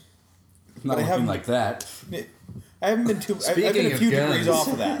myself. Not But I looking haven't- like that. I haven't been too. I've Speaking been a of few guns. degrees off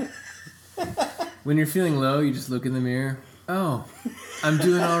of that. When you're feeling low, you just look in the mirror. Oh, I'm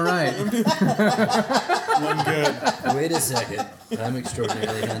doing all right. I'm good. Wait a second. I'm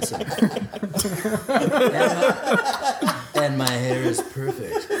extraordinarily handsome. and my hair is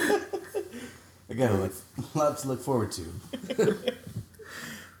perfect. I got a lot to look forward to.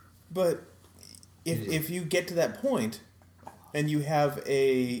 But if you get to that point, and you have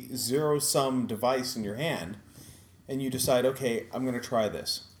a zero-sum device in your hand, and you decide, okay, I'm going to try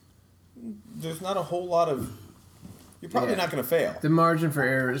this. There's not a whole lot of. You're probably Yeah. not going to fail. The margin for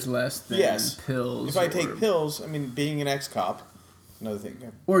error is less than Yes. pills. If I or- take pills, I mean, being an ex-cop, another thing.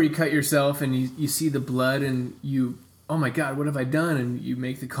 Or you cut yourself and you see the blood and you, oh my God, what have I done? And you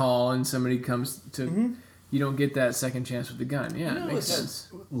make the call and somebody comes to, you don't get that second chance with the gun. Yeah, it makes sense.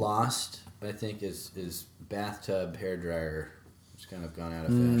 Lost, I think, is bathtub hairdryer. It's kind of gone out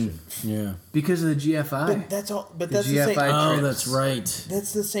of fashion. Yeah. Because of the GFI. But that's all. But The that's the GFI same. Oh, trips. that's right.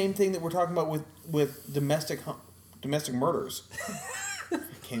 That's the same thing that we're talking about with domestic murders. I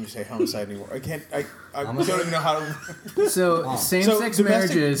can't even say homicide anymore. I can't. I don't even know how to. So same-sex So domestic-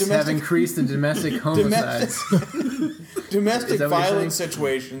 marriages have domestic- increased in domestic homicides. Domestic Is that what you're violence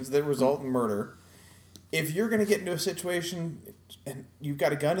situations that result in murder if you're going to get into a situation and you've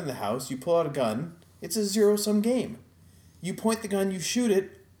got a gun in the house, you pull out a gun, it's a zero-sum game. You point the gun, you shoot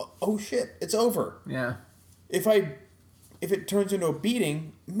it, oh shit, it's over. Yeah. If it turns into a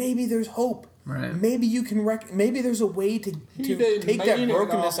beating, maybe there's hope. Right. Maybe you can maybe there's a way to take that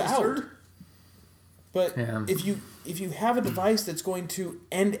brokenness out. But Yeah. if you have a device that's going to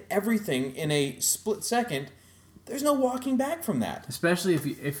end everything in a split second, there's no walking back from that. Especially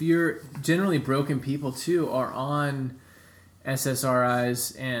if you're generally broken people too are on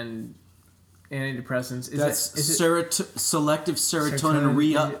SSRIs and antidepressants. Selective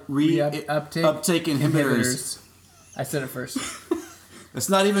serotonin uptake inhibitors. I said it first. It's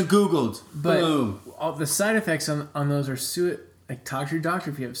not even Googled. But Boom. all the side effects on those are like talk to your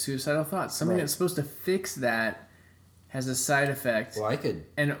doctor if you have suicidal thoughts. Something that's supposed to fix that has a side effect. Well, I could.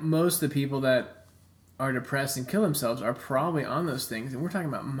 And most of the people that are depressed and kill themselves are probably on those things. And we're talking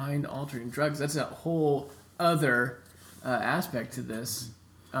about mind-altering drugs. That's a whole other aspect to this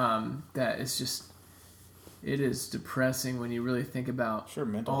that is just... It is depressing when you really think about... Sure,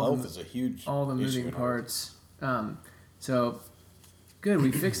 mental health is a huge all the issue moving parts. So, good,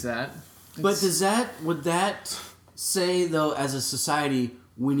 we fixed that. But would that say, though, as a society,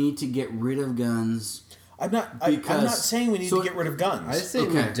 we need to get rid of guns? I'm not saying we need to get rid of guns. I say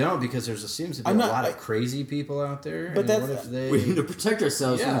we don't, because there seems to be a lot of crazy people out there. But we need to protect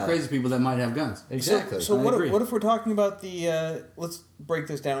ourselves from the crazy people that might have guns. Exactly. So what if we're talking about the... let's break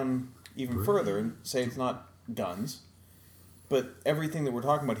this down even further and say it's not guns, but everything that we're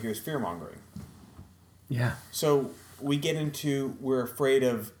talking about here is fear-mongering. Yeah. So we get into we're afraid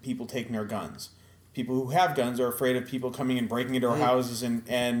of people taking our guns. People who have guns are afraid of people coming and breaking into our houses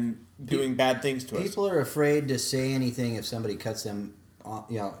and doing bad things to us. People are afraid to say anything if somebody cuts in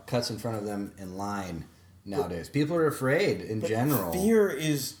front of them in line nowadays. People are afraid in general. Fear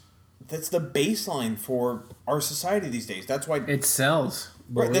that's the baseline for our society these days. That's why it sells.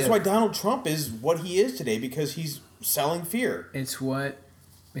 Right. That's why Donald Trump is what he is today, because he's selling fear. It's what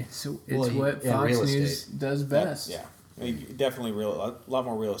Fox News does best. Yeah. I mean, definitely a lot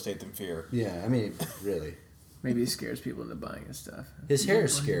more real estate than fear. Yeah, I mean, really. Maybe it scares people into buying his stuff. His hair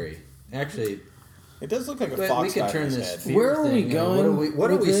is scary. Actually, it does look like a fox. We could guy turn in his this. head. Where are we going?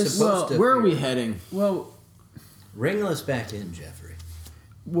 What are we supposed to? Where are we heading? Well, ring us back in, Jeffrey.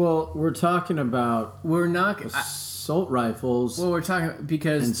 Well, we're talking about we're not assault rifles. Well, we're talking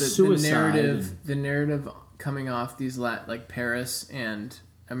because the narrative coming off these like Paris and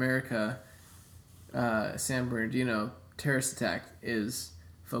America, San Bernardino terrorist attack is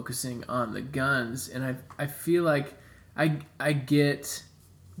focusing on the guns, and I feel like I get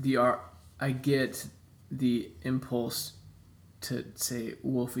the impulse to say,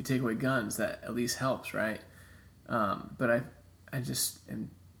 well, if we take away guns, that at least helps, right? But I just am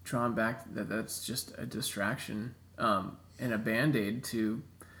drawn back that's just a distraction and a Band-Aid to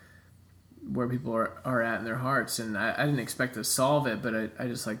where people are at in their hearts. And I didn't expect to solve it, but I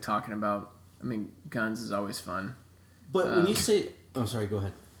just like talking about, I mean, guns is always fun. But when you say... Oh, sorry, go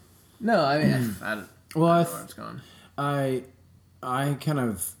ahead. No, I mean, I don't know where it's going. I kind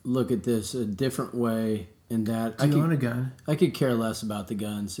of look at this a different way in that Do you own a gun? I could care less about the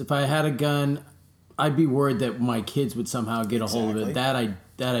guns. If I had a gun, I'd be worried that my kids would somehow get a hold of it. That I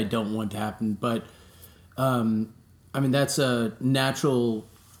don't want to happen. But I mean, that's a natural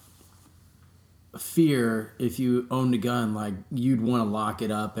fear. If you owned a gun, like you'd want to lock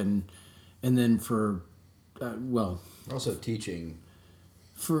it up and then for also teaching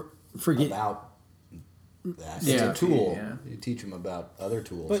about that. It's a tool. Yeah. You teach them about other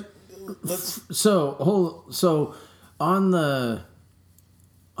tools. But let's so on the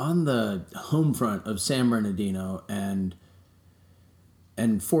home front of San Bernardino and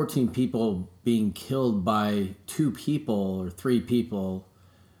 14 people being killed by 2 people or 3 people,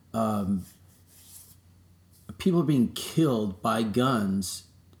 people being killed by guns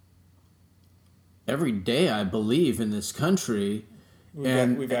every day, I believe, in this country.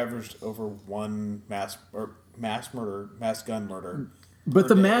 We've averaged over one mass gun murder. But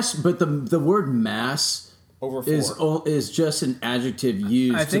the word mass over 4 is just an adjective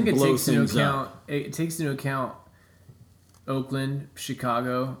used I think to blow it takes into things account. up. It takes into account Oakland,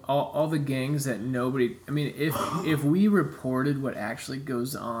 Chicago, all the gangs that nobody. I mean, if we reported what actually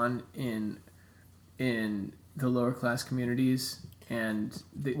goes on in the lower class communities and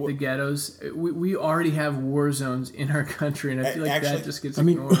the ghettos, we already have war zones in our country, and I feel like that just gets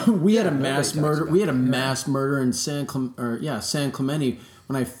ignored. We had a mass murder. We had a mass murder in San Clemente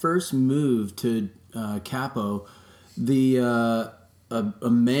when I first moved to Capo. A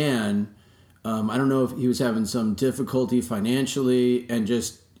man, I don't know if he was having some difficulty financially, and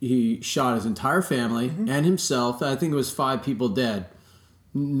just he shot his entire family and himself. I think it was 5 people dead.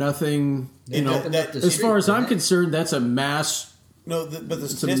 Nothing, as far as I'm concerned, that's a mass. No, but the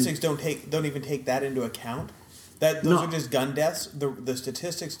statistics don't even take that into account. Those are just gun deaths. The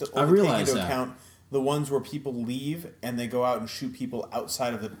statistics only take into account the ones where people leave and they go out and shoot people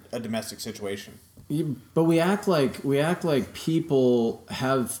outside of a domestic situation. But we act like people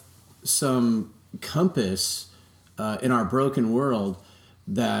have some compass in our broken world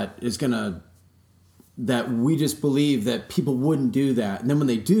that we just believe that people wouldn't do that, and then when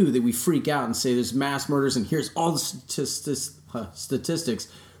they do, that we freak out and say there's mass murders, and here's all the statistics.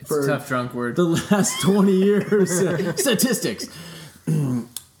 It's for a tough drunk word. The last 20 years, statistics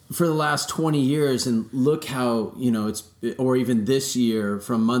for the last 20 years, and look how or even this year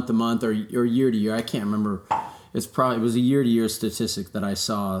from month to month or year to year. I can't remember. It was a year to year statistic that I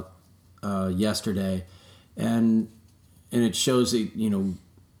saw yesterday, and it shows that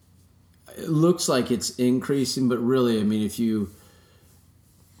it looks like it's increasing, but really, I mean, if you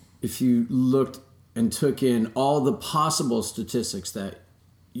looked and took in all the possible statistics that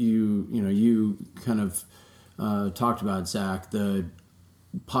you kind of talked about, Zach, the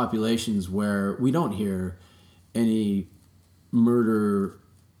populations where we don't hear any murder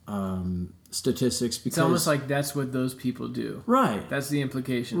statistics, because it's almost like that's what those people do. Right. That's the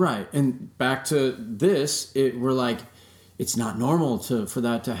implication. Right. And back to this, we're like, it's not normal for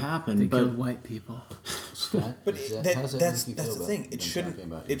that to happen. They but killed white people. But that's the thing. It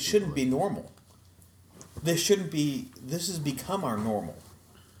shouldn't be normal. This has become our normal.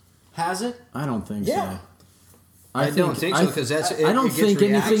 Has it? I don't think Yeah. so. I don't think so, because that's. I don't think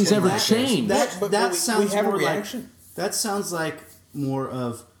anything's ever changed. That sounds we have more a reaction. like. That sounds like more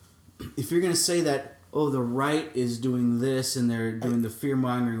of, if you're going to say that, the right is doing this and they're doing the fear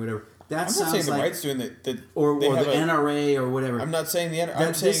mongering, whatever. That I'm sounds not saying the like, right's doing the or the NRA or whatever. I'm not saying the NRA.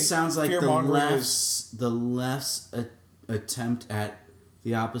 I'm saying this sounds like the fear-mongering left's attempt at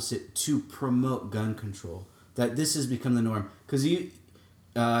the opposite to promote gun control. That this has become the norm. Because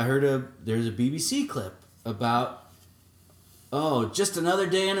I heard there's a BBC clip about just another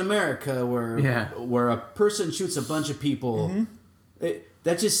day in America where a person shoots a bunch of people. Mm-hmm.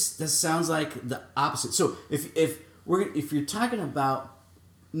 That sounds like the opposite. So if you're talking about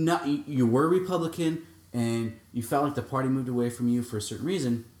you were Republican and you felt like the party moved away from you for a certain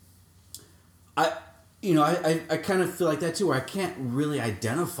reason, I kind of feel like that too, where I can't really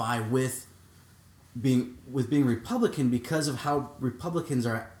identify with being Republican because of how Republicans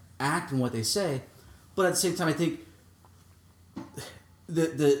act and what they say, but at the same time, I think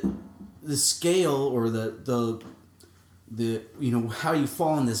the scale or the how you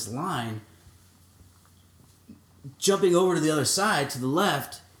fall on this line, jumping over to the other side, to the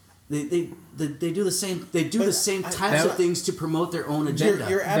left, they do the same. They do the same types of things to promote their own agenda.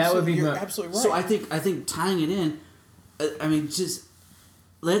 You're absolutely right. So I think tying it in,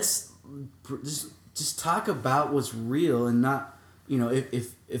 let's just talk about what's real and not,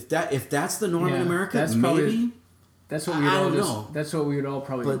 if that's the norm in America, that's maybe. Probably, that's what we would I all don't know. That's what we would all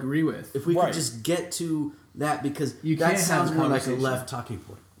probably agree with. If we could just get to that, because that sounds more like a left talking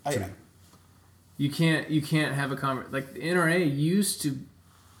point. You can't have a conversation. Like, the NRA used to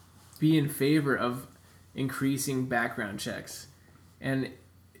be in favor of increasing background checks, and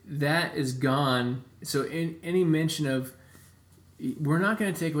that is gone. So in any mention of, we're not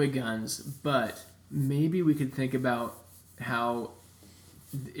going to take away guns, but maybe we could think about how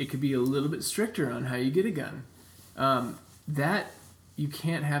it could be a little bit stricter on how you get a gun. That you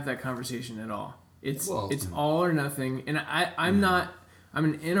can't have that conversation at all. It's all or nothing. And I'm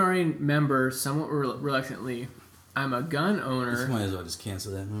an NRA member somewhat reluctantly. I'm a gun owner. Might as well just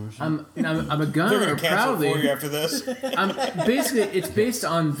cancel that membership. I'm a gun owner proudly. They're going to cancel for you after this. Basically, it's based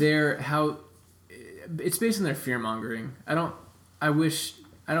on their fear mongering. I don't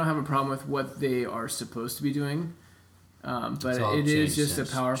have a problem with what they are supposed to be doing, but it is just a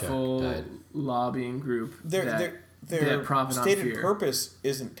powerful lobbying group that profit on fear. Their stated purpose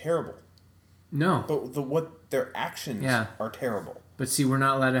isn't terrible. No, but what their actions are terrible. But see, we're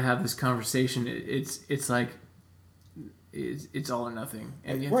not allowed to have this conversation. It's like it's all or nothing,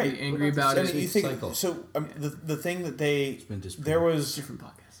 and you have to be angry about it. The thing that there was different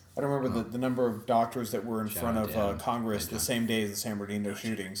podcasts. I don't remember the number of doctors that were in front of Congress the same day as the San Bernardino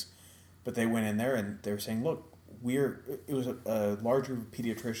shootings, but they went in there and they were saying, look, it was a large group of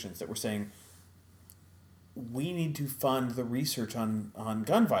pediatricians that were saying, we need to fund the research on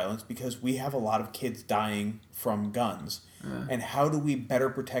gun violence because we have a lot of kids dying from guns. And how do we better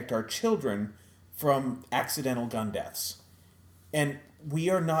protect our children from accidental gun deaths? And we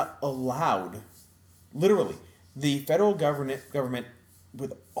are not allowed, literally, the federal government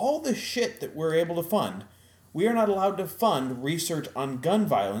with all the shit that we're able to fund, we are not allowed to fund research on gun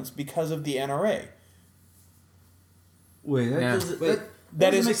violence because of the NRA. Wait, that Yeah. doesn't, That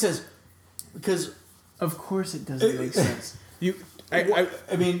that is- doesn't make sense. Because, Of course it doesn't make sense.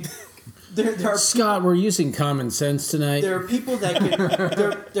 I mean, there are Scott, we're using common sense tonight. there are people that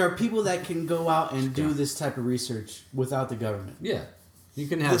can there are people that can go out and do this type of research without the government. Yeah, you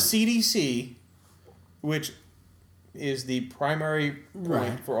can The have. CDC, which is the primary point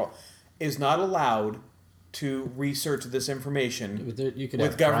Right. for all, is not allowed to research this information You could with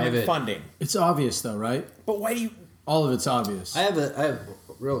have government private. funding. It's obvious, though, right? But why do you... All of it's obvious. I have a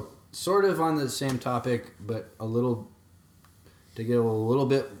real sort of on the same topic, but a little to get a little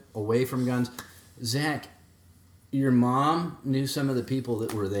bit away from guns. Zach, your mom knew some of the people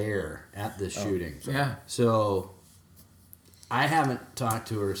that were there at the shooting. Yeah. So I haven't talked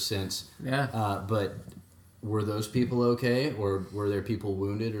to her since. Yeah. But were those people okay, or were there people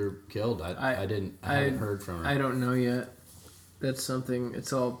wounded or killed? I haven't heard from her. I don't know yet. That's something.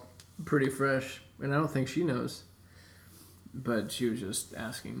 It's all pretty fresh, and I don't think she knows. But she was just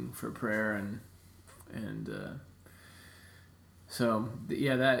asking for prayer, and so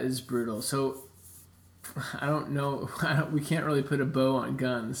yeah, that is brutal. So I don't know. We can't really put a bow on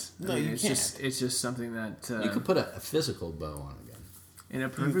guns. No, I mean, you it's can't. It's just something that you could put a physical bow on a gun. in a You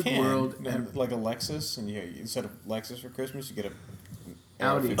perfect can, world. and like a Lexus, and you instead of Lexus for Christmas, you get a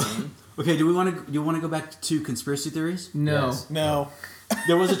Audi. AR-15. Okay, do you want to go back to conspiracy theories? No. Yes. No.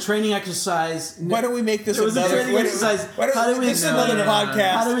 There was a training exercise. Why don't we make this It was a another... training exercise. Why don't, How do we- this is No, another no, no, no.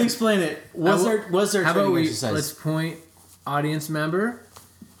 podcast. How do we explain it? Was there a How training about we exercise? let's point audience member,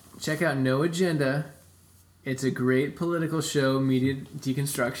 check out No Agenda. It's a great political show, media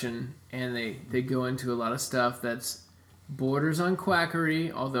deconstruction, and they go into a lot of stuff that's borders on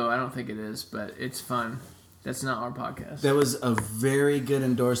quackery, although I don't think it is, but it's fun. That's not our podcast. That was a very good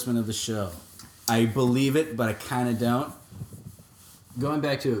endorsement of the show. I believe it, but I kind of don't. Going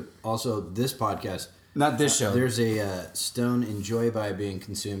back to also this podcast, Not this show. there's a Stone Enjoy by being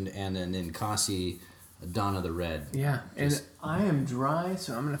consumed and an Nkasi Donna the Red. Yeah, and Just- I am dry,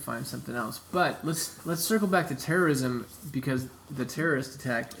 so I'm gonna find something else. But let's circle back to terrorism because the terrorist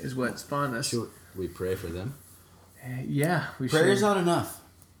attack is what spawned us. Should we pray for them? Yeah, we Prayer's should. not enough.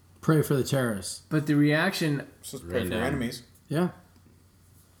 Pray for the terrorists. But the reaction, So let's pray Right for your now. enemies. Yeah.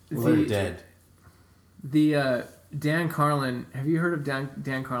 We're dead. the Dan Carlin. Have you heard of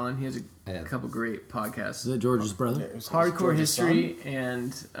Dan Carlin? He has I a have. couple great podcasts. Is that George's brother? It was Hardcore George's History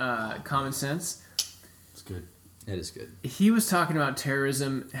and Common Sense. It's good. It is good. He was talking about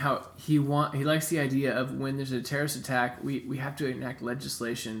terrorism, how he likes the idea of when there's a terrorist attack, we have to enact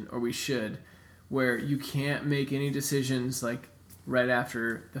legislation, or we should, where you can't make any decisions like right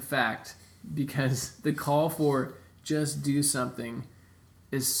after the fact because the call for just do something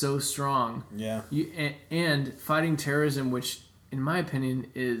is so strong. Yeah. And fighting terrorism, which in my opinion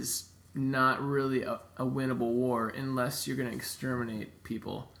is not really a winnable war unless you're going to exterminate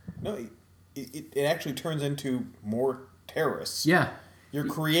people. No, it actually turns into more terrorists. Yeah. You're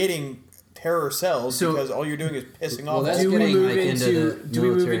creating terror cells So- because all you're doing is pissing Well, off. that's Do we getting move like into into- the do we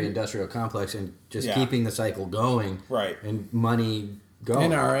move in- military-industrial complex and just Yeah. keeping the cycle going, Right. And money going.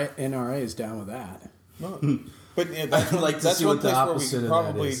 NRA is down with that. No. But yeah, that's, I'd like to that's see one what the place where we opposite can of that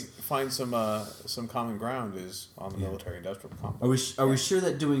probably is. find some common ground is on the military-industrial complex. Are we sure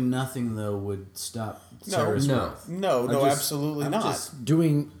that doing nothing though would stop No. terrorist No. growth? No, I'm just- absolutely I'm not. just-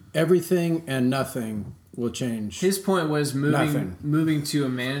 Doing everything and nothing will change. His point was Nothing. moving to a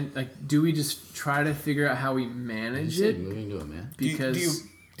man. Like, do we just try to figure out how we manage You it? said moving to a man. Because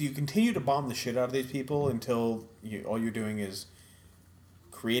do you continue to bomb the shit out of these people until all you're doing is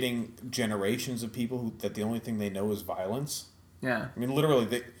creating generations of people that the only thing they know is violence? yeah, I mean, literally, We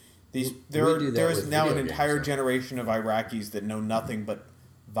do that there is with now an video games, entire though. generation of Iraqis that know nothing but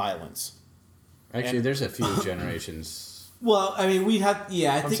violence. Actually, And- there's a few generations. Well, I mean, we'd have.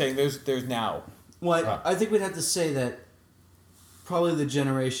 Yeah, I I'm think. saying there's now. Well, I think we'd have to say that probably the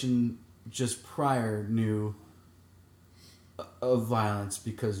generation just prior knew of violence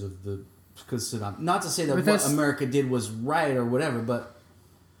because Saddam. Not to say that But what that's- America did was right or whatever, but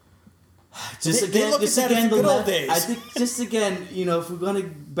just They look at that as the good old days. I think just again, if we're going to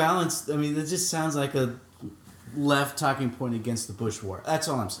balance, I mean, it just sounds like a left talking point against the Bush war. That's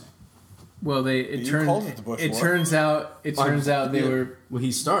all I'm saying. well, You called it the Bush War. turns out they were Well,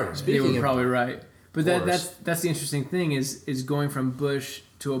 he started. they Speaking were of probably right. But wars. that's the interesting thing is going from Bush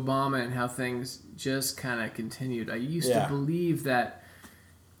to Obama and how things just kind of continued. I used Yeah. to believe that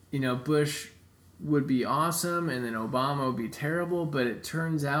Bush would be awesome, and then Obama would be terrible. But it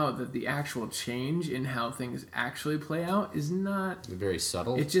turns out that the actual change in how things actually play out is not. Very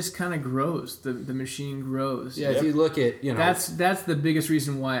subtle. It just kind of grows. The machine grows. Yeah, if you look at, that's the biggest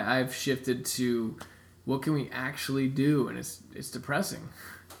reason why I've shifted to what can we actually do, and it's depressing.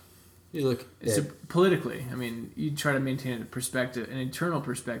 you look at, Politically, I mean, you try to maintain a perspective, an internal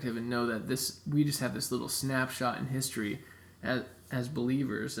perspective, and know that we just have this little snapshot in history as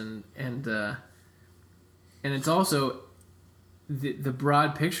believers, and it's also the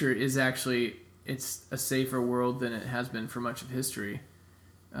broad picture is actually it's a safer world than it has been for much of history,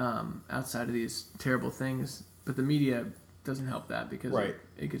 outside of these terrible things. But the media doesn't help that because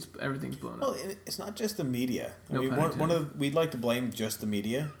everything's blown up. Well, it's not just the media. I No mean, pun intended. we'd like to blame just the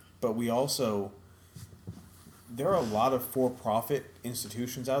media, but we also there are a lot of for-profit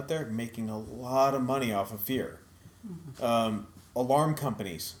institutions out there making a lot of money off of fear. Alarm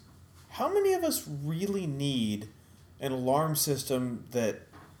companies. How many of us really need an alarm system that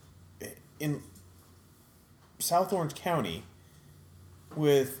in South Orange County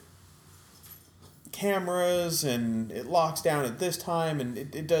with cameras and it locks down at this time and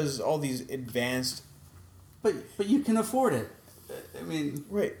it does all these advanced... But you can afford it. I mean,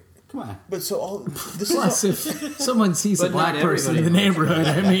 Right. come on. But so all... This Plus, is if someone sees a But not black person in the everybody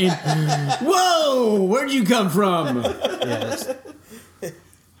neighborhood, I mean, whoa, where'd you come from?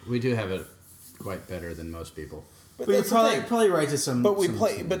 we do have it quite better than most people. but But you're that's the thing. probably right to some. But we some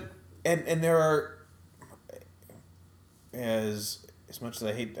play, extent. but and there are as much as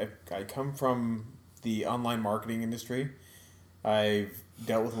I come from the online marketing industry. I've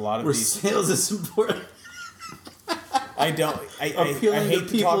dealt with a lot of where these. sales is important. I Appealing hate to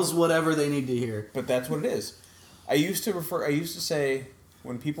to people's talk, whatever they need to hear. but that's what it is. I used to say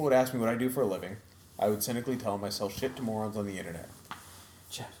when people would ask me what I do for a living, I would cynically tell them I sell shit to morons on the internet.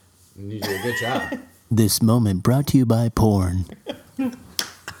 Jeff. And you do a good job. This moment brought to you by porn.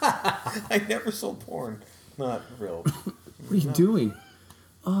 I never sold porn. Not real. What are you doing?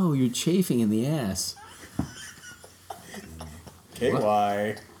 Oh, you're chafing in the ass.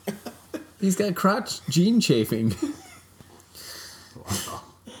 KY. He's got crotch gene chafing.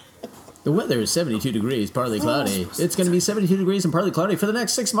 The weather is 72 degrees, partly cloudy. It's going to be 72 degrees and partly cloudy for the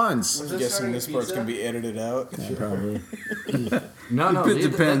next 6 months. I'm guessing this part's going to be edited out. Probably. No, It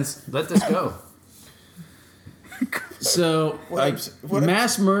depends. Let this go. So,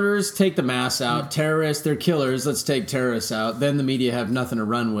 mass murderers, take the mass out. Terrorists, they're killers. Let's take terrorists out. Then the media have nothing to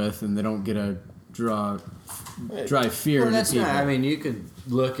run with, and they don't get to drive fear Well, into that's people. not. I mean, you could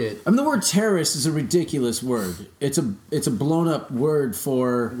look at. I mean, the word terrorist is a ridiculous word. It's a blown up word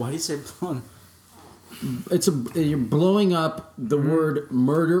for. Why do you say blown? You're blowing up the word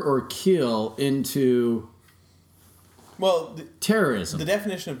murder or kill into Well, terrorism. the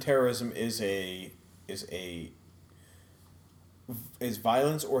definition of terrorism is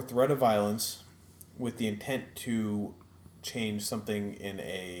violence or threat of violence with the intent to change something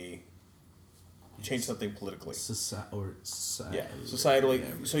politically. Society. Yeah,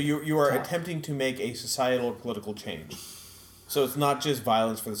 societally. So you are attempting to make a societal or political change. So it's not just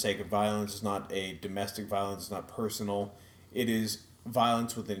violence for the sake of violence. It's not a domestic violence. It's not personal. It is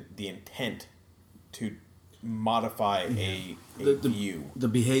violence with the intent to modify a view. The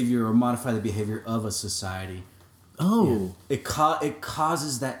behavior or modify the behavior of a society. Oh. It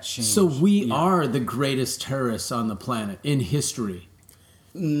causes that change. So we are the greatest terrorists on the planet in history.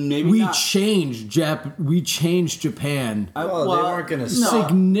 Maybe We not. changed Japan Well, they weren't going to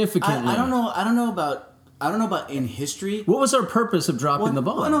significantly. I don't know about in history. What was our purpose of dropping the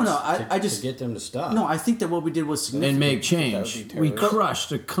bombs? No. I just to get them to stop. no. I think that what we did was significant. And make change. That would be We terrorism.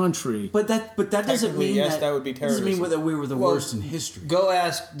 crushed a country. But that doesn't Technically, mean yes, that would be doesn't mean terrorism. that we were the Well, worst in history. Go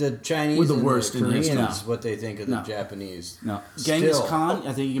ask the Chinese We're the and worst the in history. Koreans No. what they think of the No. Japanese. No, Genghis Still. Khan.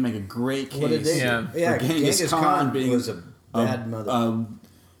 I think you can make a great case. What did they Yeah. do? Yeah, For Genghis Khan being was a bad mother.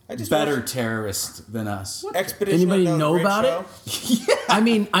 I just better watched terrorist than us. Expedition Anybody Unknown, know great about show. it? I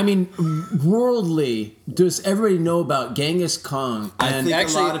mean, worldly. Does everybody know about Genghis Khan? I And think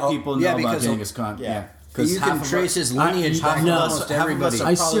actually, a lot of people yeah, know about because Genghis Khan. yeah. Because You can trace his lineage back to no. almost half of us everybody. are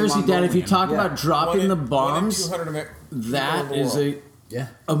I probably seriously, Dad, if you Mongolian. talk Yeah. about dropping the One in bombs, 200 people that in the is world. Yeah.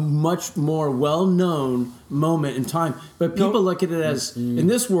 a much more well-known moment in time. But people look at it as, in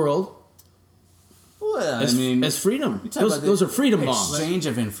this world, Well, as freedom. talk about Those the are freedom bombs. exchange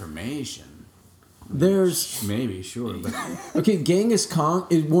of information. There's... Maybe, sure, but Okay, Genghis Khan,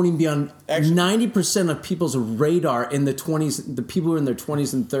 it won't even be on Actually- 90% of people's radar in the 20s, the people who are in their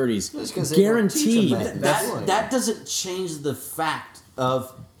 20s and 30s. 'cause they don't teach Guaranteed. them that. that doesn't change the fact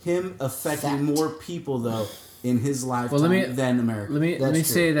of him affecting more people though in his lifetime Well, than America. Let me That's true.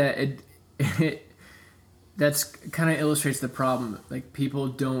 say that that's kind of illustrates the problem. Like, people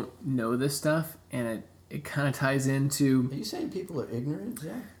don't know this stuff, and it kind of ties into... Are you saying people are ignorant,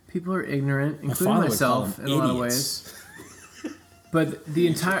 Zach? People are ignorant, My including father would call myself, them in a lot of idiots. ways. But the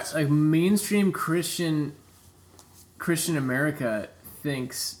entire, like, mainstream Christian America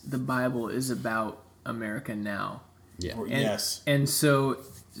thinks the Bible is about America now. Yeah. Yes. And so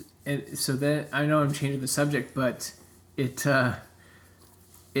that, I know I'm changing the subject, but it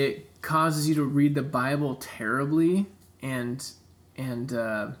causes you to read the Bible terribly, and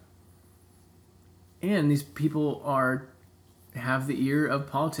these people have the ear of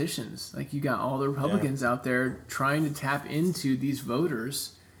politicians. Like, you got all the Republicans out there trying to tap into these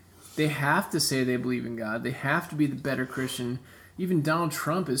voters. They have to say they believe in God. They have to be the better Christian. Even Donald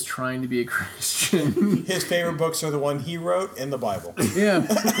Trump is trying to be a Christian. His favorite books are the one he wrote and the Bible. Yeah.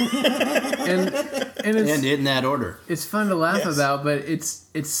 and it's, And in that order. it's fun to laugh Yes. about, but it's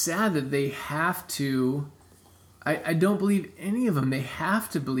sad that they have to. I don't believe any of them. They have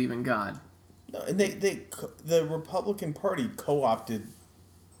to believe in God. No, and the Republican Party co-opted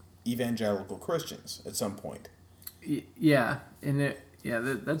evangelical Christians at some point. Yeah, and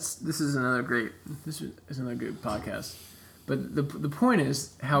this is another good podcast. But the point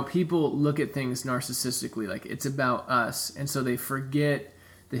is how people look at things narcissistically, like it's about us, and so they forget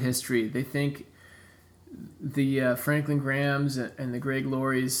the history. They think the Franklin Grahams and the Greg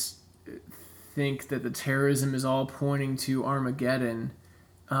Lauries think that the terrorism is all pointing to Armageddon,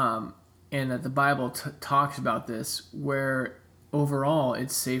 and that the Bible talks about this, where overall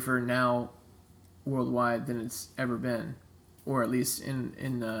it's safer now worldwide than it's ever been, or at least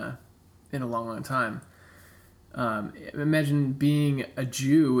in a long time. Imagine being a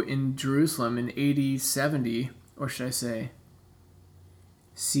Jew in Jerusalem in AD 70, or should I say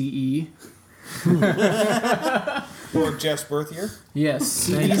CE? Or Jeff's birth year? Yes,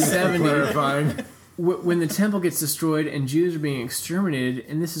 CE 70. When the temple gets destroyed and Jews are being exterminated,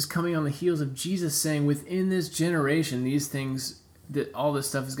 and this is coming on the heels of Jesus saying, within this generation, these things, that all this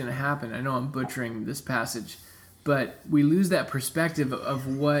stuff is going to happen. I know I'm butchering this passage, but we lose that perspective of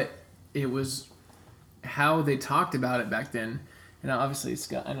what it was, how they talked about it back then. And obviously,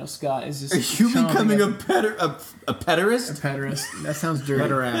 Scott, I know Scott is just... Are you becoming a pederast? pederast? A pederast. That sounds dirty.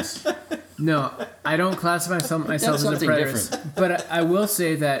 Pederast. No, I don't classify myself as a something preterist. But I will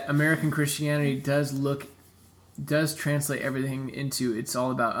say that American Christianity does translate everything into it's all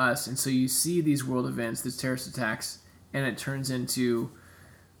about us. And so you see these world events, these terrorist attacks, and it turns into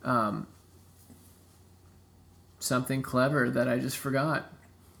something clever that I just forgot.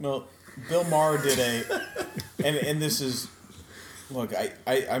 No, Bill Maher did and this is, look,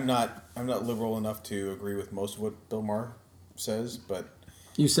 I'm not liberal enough to agree with most of what Bill Maher says, but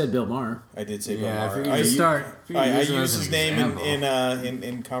You said Bill Maher. I did say Yeah, I Bill Maher. figured To start, I use him use as an his name example.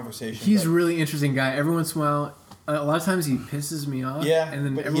 in conversation. he's a but- really interesting guy. Every once in a while, a lot of times he pisses me off. Yeah, and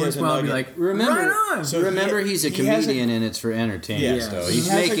then but every he once has in a while a I'll be nugget. like, Remember, right on. So remember he's a he has comedian and it's for entertainment, Yeah. though. He He's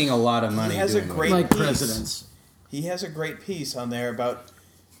has making a lot of money He has a doing what great he Like piece. presidents. He has a great piece on there about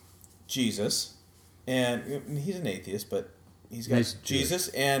Jesus, and he's an atheist, but he's got Nice Jesus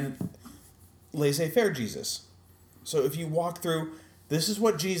and laissez-faire Jesus. So if you walk through, this is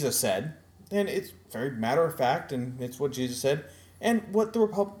what Jesus said, then it's very matter of fact, and it's what Jesus said, and what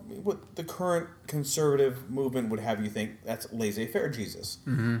what the current conservative movement would have you think that's laissez-faire Jesus.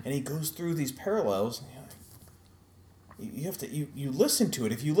 Mm-hmm. And he goes through these parallels. And you have to you listen to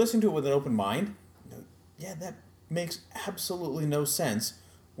it. If you listen to it with an open mind, yeah, that makes absolutely no sense.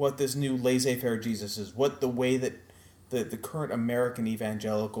 What this new laissez-faire Jesus is, what the way that the current American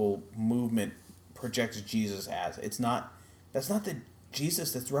evangelical movement projects Jesus as. That's not the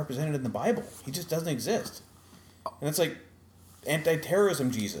Jesus that's represented in the Bible. He just doesn't exist. And it's like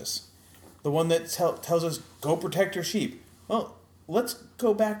anti-terrorism Jesus, the one that tells us go protect your sheep. Well, let's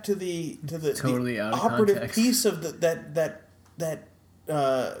go back to the Totally out of operative context. piece of that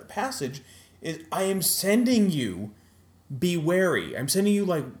passage is I am sending you. Be wary. I'm sending you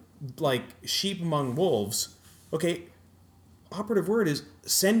like sheep among wolves. Okay, operative word is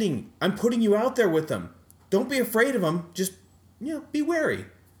sending. I'm putting you out there with them. Don't be afraid of them. Just, be wary.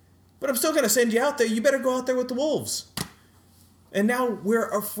 But I'm still going to send you out there. You better go out there with the wolves. And now we're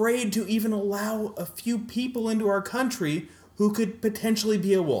afraid to even allow a few people into our country who could potentially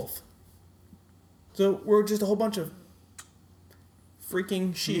be a wolf. So we're just a whole bunch of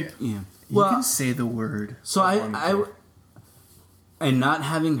freaking sheep. Yeah. You can say the word. So and not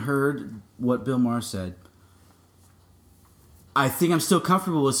having heard what Bill Maher said, I think I'm still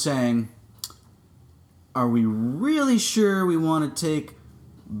comfortable with saying, are we really sure we want to take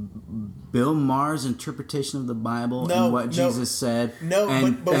Bill Maher's interpretation of the Bible and what Jesus said. No,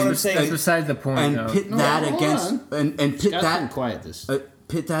 but what I'm saying That's beside the point, and though. pit that against and pit Scott's been that quiet this.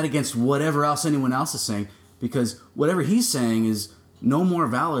 pit that against whatever else anyone else is saying, because whatever he's saying is no more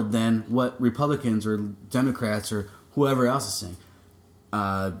valid than what Republicans or Democrats or whoever else is saying.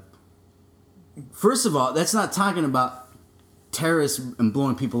 First of all, that's not talking about terrorists and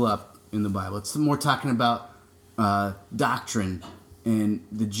blowing people up in the Bible. It's more talking about doctrine and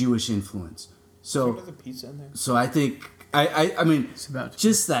the Jewish influence. So, another pizza in there? so I think I mean about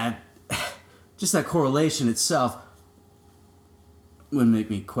just that correlation itself would make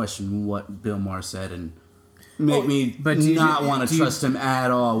me question what Bill Maher said and make me but do you- not want do to you- trust him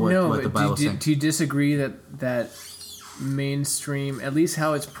at all with what the but Bible's saying. do you disagree that mainstream, at least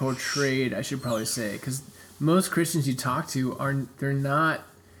how it's portrayed, I should probably say, because most Christians you talk to they're not,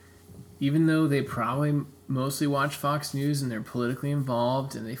 even though they probably mostly watch Fox News and they're politically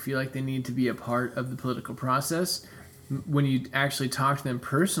involved and they feel like they need to be a part of the political process, when you actually talk to them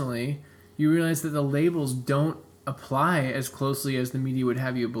personally, you realize that the labels don't apply as closely as the media would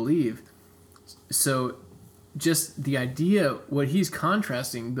have you believe. So just the idea, what he's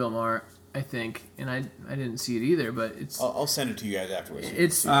contrasting Bill Maher, I think, and I didn't see it either, but it's I'll send it to you guys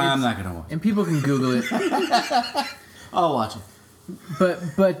afterwards. I'm not gonna watch. and people can Google it. I'll watch it.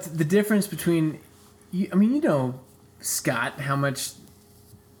 But the difference between, I mean, you know, Scott,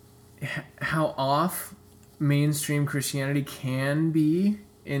 how off mainstream Christianity can be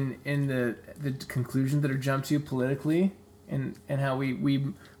in the conclusions that are jumped to politically, and how we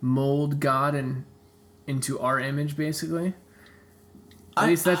mold God into our image, basically. At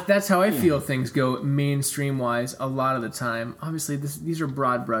least that's how I feel things go mainstream wise a lot of the time. Obviously, these are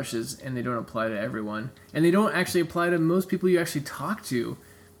broad brushes and they don't apply to everyone, and they don't actually apply to most people you actually talk to.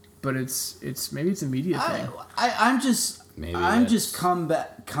 But it's maybe it's a media thing. I'm just Maybe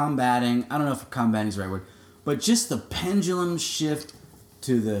combating. I don't know if combating is the right word, but just the pendulum shift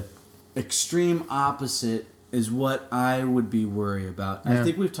to the extreme opposite is what I would be worried about. Yeah. I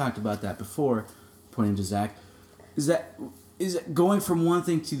think we've talked about that before. Pointing to Zach, is that going from one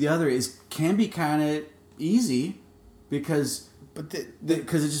thing to the other can be kind of easy because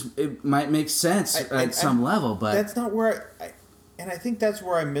it might make sense at some level, but that's not where I think that's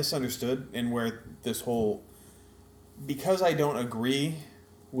where I misunderstood and where this whole, because I don't agree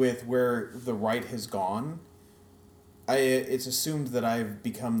with where the right has gone, it's assumed that I've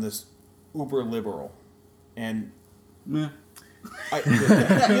become this uber liberal, and yeah.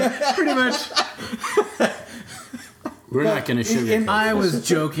 Pretty much. We're not going to sugarcoat. I was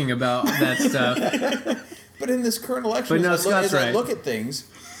joking about that stuff. But in this current election, But no, as Scott's I right. look at things,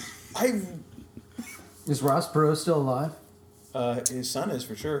 Is Ross Perot still alive? his son is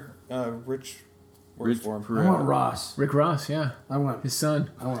for sure. Rich works for him. I want Ross. Rick Ross, yeah, I want his son.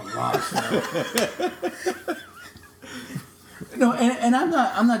 Ross. No, and I'm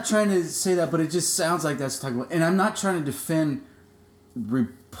not trying to say that, but it just sounds like that's talking about. And I'm not trying to defend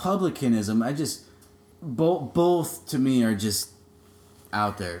republicanism. I just both to me are just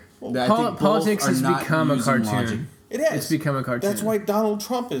out there. I think both Politics are has not become a using cartoon. logic. It has. It's become a cartoon. That's why Donald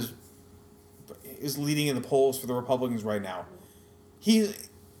Trump is leading in the polls for the Republicans right now.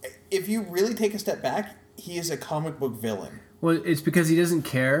 If you really take a step back, he is a comic book villain. Well, it's because he doesn't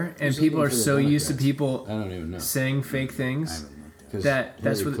care, and Who's people leading are for the so used to Democrats? people I don't even know. saying fake things 'Cause that's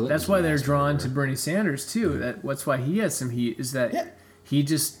Hillary Clinton's that's why the they're last drawn one, to right? Bernie Sanders too. That's why he has some heat. Is that Yeah.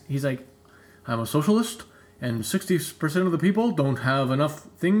 he's like, I'm a socialist, and 60% of the people don't have enough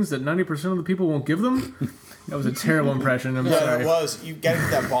things that 90% of the people won't give them. That was a terrible impression. I'm Yeah, sorry. it was. You got to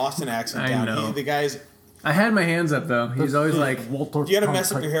get that Boston accent I down. know. The guy's. I had my hands up though. He's always like, You got to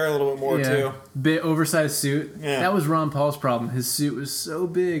mess up your hair a little bit more too. bit oversized suit. Yeah. That was Ron Paul's problem. His suit was so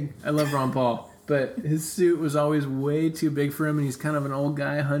big. I love Ron Paul, but his suit was always way too big for him, and he's kind of an old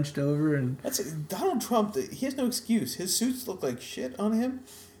guy hunched over. And That's Donald Trump. He has no excuse. His suits look like shit on him,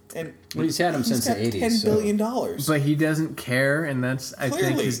 and Well, he's had them since the got 80s. $10 billion dollars. but he doesn't care, and that's I think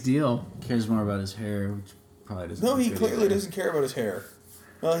Clearly. his deal. Cares more about his hair, which probably doesn't. No, look he good clearly either. doesn't care about his hair.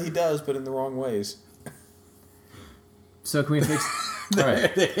 Well, he does, but in the wrong ways. So can we fix? All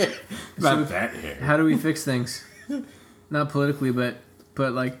right. About that hair. How do we fix things? Not politically, but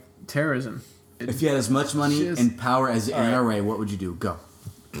like terrorism. If you had as much money Just- and power as the All right. NRA, what would you do? Go.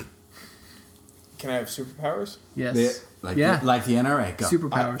 Can I have superpowers? Yes. Like Yeah. like the NRA. Go.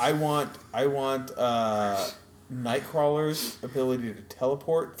 Superpowers. I want Nightcrawler's ability to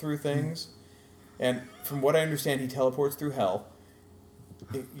teleport through things, and from what I understand, he teleports through hell.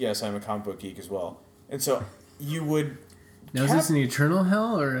 Yes, I'm a comic book geek as well, and so you would. now, is this an eternal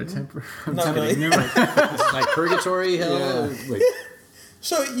hell or a temporary? Not really. Like purgatory, hell? Like,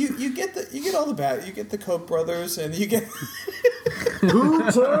 So you get all the bad. You get the Koch brothers, and you get.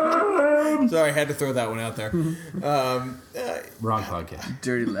 Sorry, I had to throw that one out there. Wrong podcast.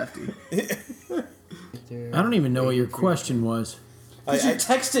 Dirty lefty. I don't even know what your question was. Because you're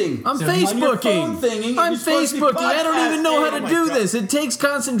texting. I'm on your phone Facebooking. thingy, I'm you're supposed to be Facebooking. I don't even know how to podcasting. do Oh my this. It takes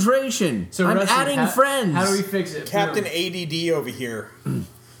concentration. So I'm Rusty, adding friends. How do we fix it? Captain Boom. ADD over here.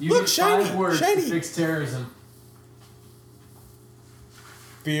 You Look, get shiny, 5 words shiny. to fix terrorism.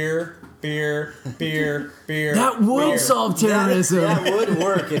 Beer. That would beer. solve terrorism. That would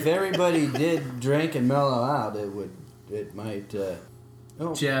work if everybody did drink and mellow out. It might.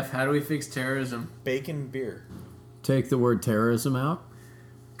 Jeff, how do we fix terrorism? Bacon beer. Take the word terrorism out.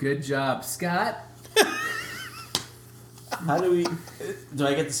 Good job, Scott. How do we... Do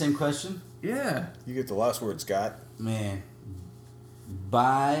I get the same question? Yeah. You get the last word, Scott. Man.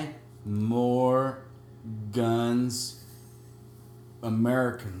 Buy more guns,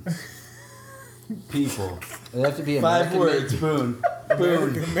 Americans. People. It'd have to be 5 American words. made. Boom.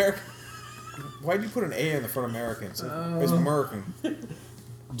 American. Why'd you put an A in the front of Americans? It's American.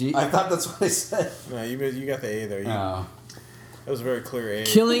 I thought that's what I said. No, you got the A there. Oh. That was a very clear A.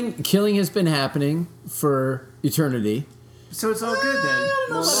 Killing has been happening for eternity. So it's all good then.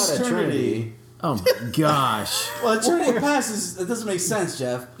 Well, not eternity. Oh my gosh. Well, eternity past it doesn't make sense,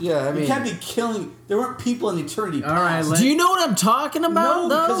 Jeff. Yeah, I mean, you can't be killing. There weren't people in eternity All right, past. Do you know what I'm talking about, no,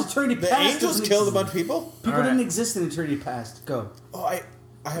 though? because eternity The past angels doesn't killed a exist. bunch of people. People All right. didn't exist in eternity past. Go. Oh, I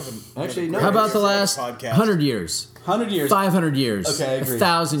haven't. Actually, no. How about the last podcast? 100 years? 100 years. 500 years. Okay, I agree.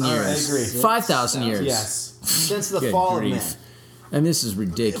 1,000 All right, years. I agree. 5,000 years. Yes. Since the Good fall grief. of man. And this is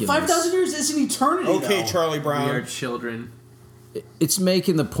ridiculous. 5,000 years isn't eternity. Okay, though. Charlie We are Brown. children. It's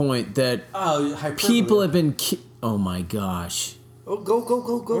making the point that Oh, hyperbole. people have been... oh my gosh. Oh, go.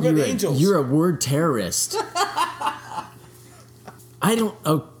 What about the angels? You're a word terrorist. I don't...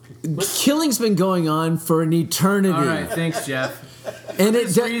 Oh, killing's been going on for an eternity. All right, thanks, Jeff. And For it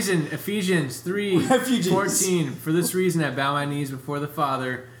this reason, Ephesians 3, Refugees. 14. For this reason I bow my knees before the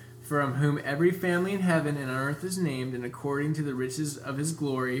Father, from whom every family in heaven and on earth is named, and according to the riches of his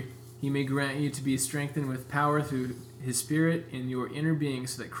glory, he may grant you to be strengthened with power through his Spirit in your inner being,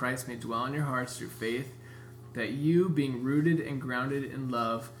 so that Christ may dwell in your hearts through faith, that you, being rooted and grounded in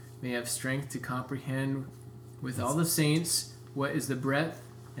love, may have strength to comprehend with all the saints what is the breadth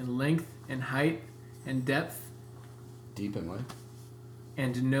and length and height and depth, Deep and wide.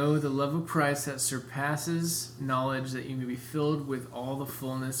 and to know the love of Christ that surpasses knowledge, that you may be filled with all the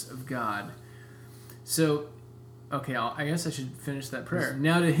fullness of God. So, okay, I guess I should finish that prayer.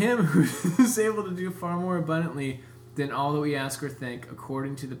 Now to him who is able to do far more abundantly than all that we ask or think,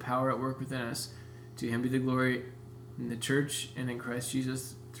 according to the power at work within us, to him be the glory in the church and in Christ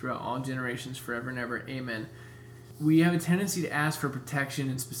Jesus throughout all generations, forever and ever. Amen. We have a tendency to ask for protection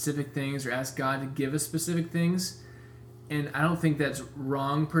in specific things, or ask God to give us specific things. And I don't think that's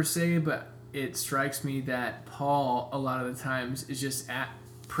wrong per se, but it strikes me that Paul, a lot of the times, is just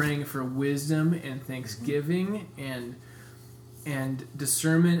praying for wisdom and thanksgiving and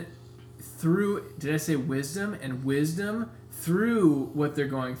discernment through, did I say wisdom? And wisdom through what they're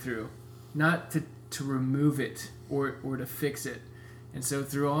going through. Not to remove it or to fix it. And so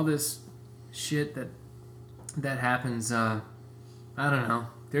through all this shit that happens, I don't know.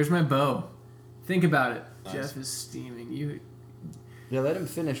 There's my bow. Think about it. Nice. Jeff is steaming. Yeah, let him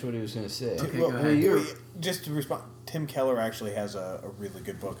finish what he was going to say. Okay, Well, go ahead. just to respond, Tim Keller actually has a really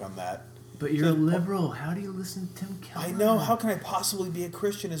good book on that. But you're a liberal. How do you listen to Tim Keller? I know. How can I possibly be a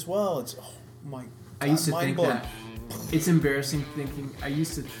Christian as well? It's my. I used to mind think blown. that. It's embarrassing thinking. I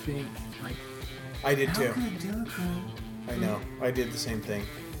used to think, like, I did how too. can a Democrat? I know. I did the same thing.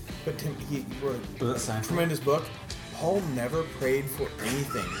 But Tim, he wrote a Seinfeld. tremendous book. Paul never prayed for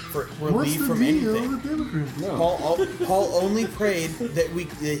anything, for What's relief the from deal anything. with Democrats? No. Paul only prayed that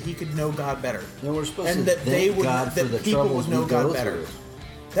he could know God better, No, we're supposed and to that thank they would God for the that people troubles would know we God go better. through.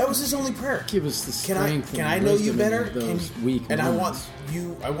 That was his only prayer. Give us the Can I strength can and I know you wisdom better? in those Can, weak and moments.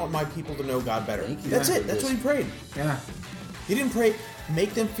 I want my people to know God better. Thank you That's for it. That's this. what he prayed. Yeah. He didn't pray,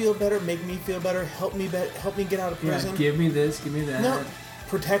 make them feel better, make me feel better, help me get out of Yeah. prison. Give me this. Give me that. No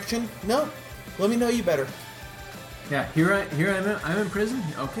protection. No, let me know you better. Yeah. Here I am. I'm in prison.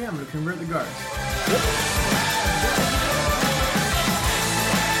 Okay, I'm gonna convert the guards.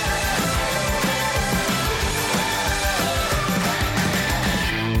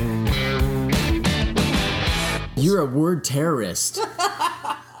 You're a word terrorist.